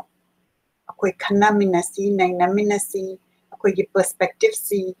ꯑꯗꯣꯝꯒꯤ ꯃꯣꯠ ꯑꯩꯈꯣꯏ ꯈꯟꯅꯃꯤꯟꯅꯁꯤ ꯅꯩꯅꯃꯤꯟꯅꯁꯤ ꯑꯩꯈꯣꯏꯒꯤ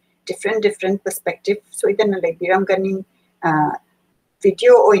ꯄꯔꯁꯄꯦꯛꯇꯤꯞꯁꯤ ꯗꯤꯐ꯭ꯔꯦꯟ ꯄꯔꯁꯄꯦꯛꯇꯤꯞ ꯁꯣꯏꯗꯅ ꯂꯩꯕꯤꯔꯝꯒꯅꯤ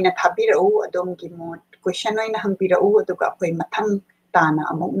ꯚꯤꯗꯤꯑꯣ ꯑꯣꯏꯅ ꯊꯥꯕꯤꯔꯛꯎ ꯑꯗꯣꯝꯒꯤ ꯃꯣꯠ ꯀꯣꯏꯁꯟ ꯑꯣꯏꯅ ꯍꯪꯕꯤꯔꯛꯎ ꯑꯗꯨꯒ ꯑꯩꯈꯣꯏ ꯃꯊꯪ ꯇꯥꯅ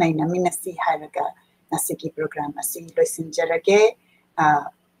ꯑꯃꯨꯛ ꯅꯩꯅꯃꯤꯟꯅꯁꯤ ꯍꯥꯏꯔꯒ ꯉꯁꯤꯒꯤ ꯄ꯭ꯔꯣꯒ꯭ꯔꯥꯝ ꯑꯁꯤ ꯂꯣꯏꯁꯤꯟꯖꯔꯒꯦ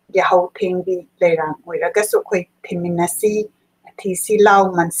ꯌꯥꯍꯧ ꯊꯦꯡꯕꯤ ꯂꯩꯔꯥꯡ ꯑꯣꯏꯔꯒꯁꯨ ꯑꯩꯈꯣꯏ ꯊꯤꯃꯤꯟꯅꯁꯤ ꯊꯤꯁꯤ ꯂꯥꯎ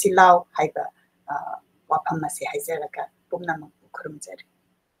ꯃꯟꯁꯤ ꯂꯥꯎ ꯍꯥꯏꯕ ꯋꯥꯐꯝ ꯑꯁꯤ ꯍꯥꯏꯖꯔꯒ ꯄꯨꯝꯅꯃꯛꯄꯨ ꯈꯨꯔꯨꯝꯖꯔꯤ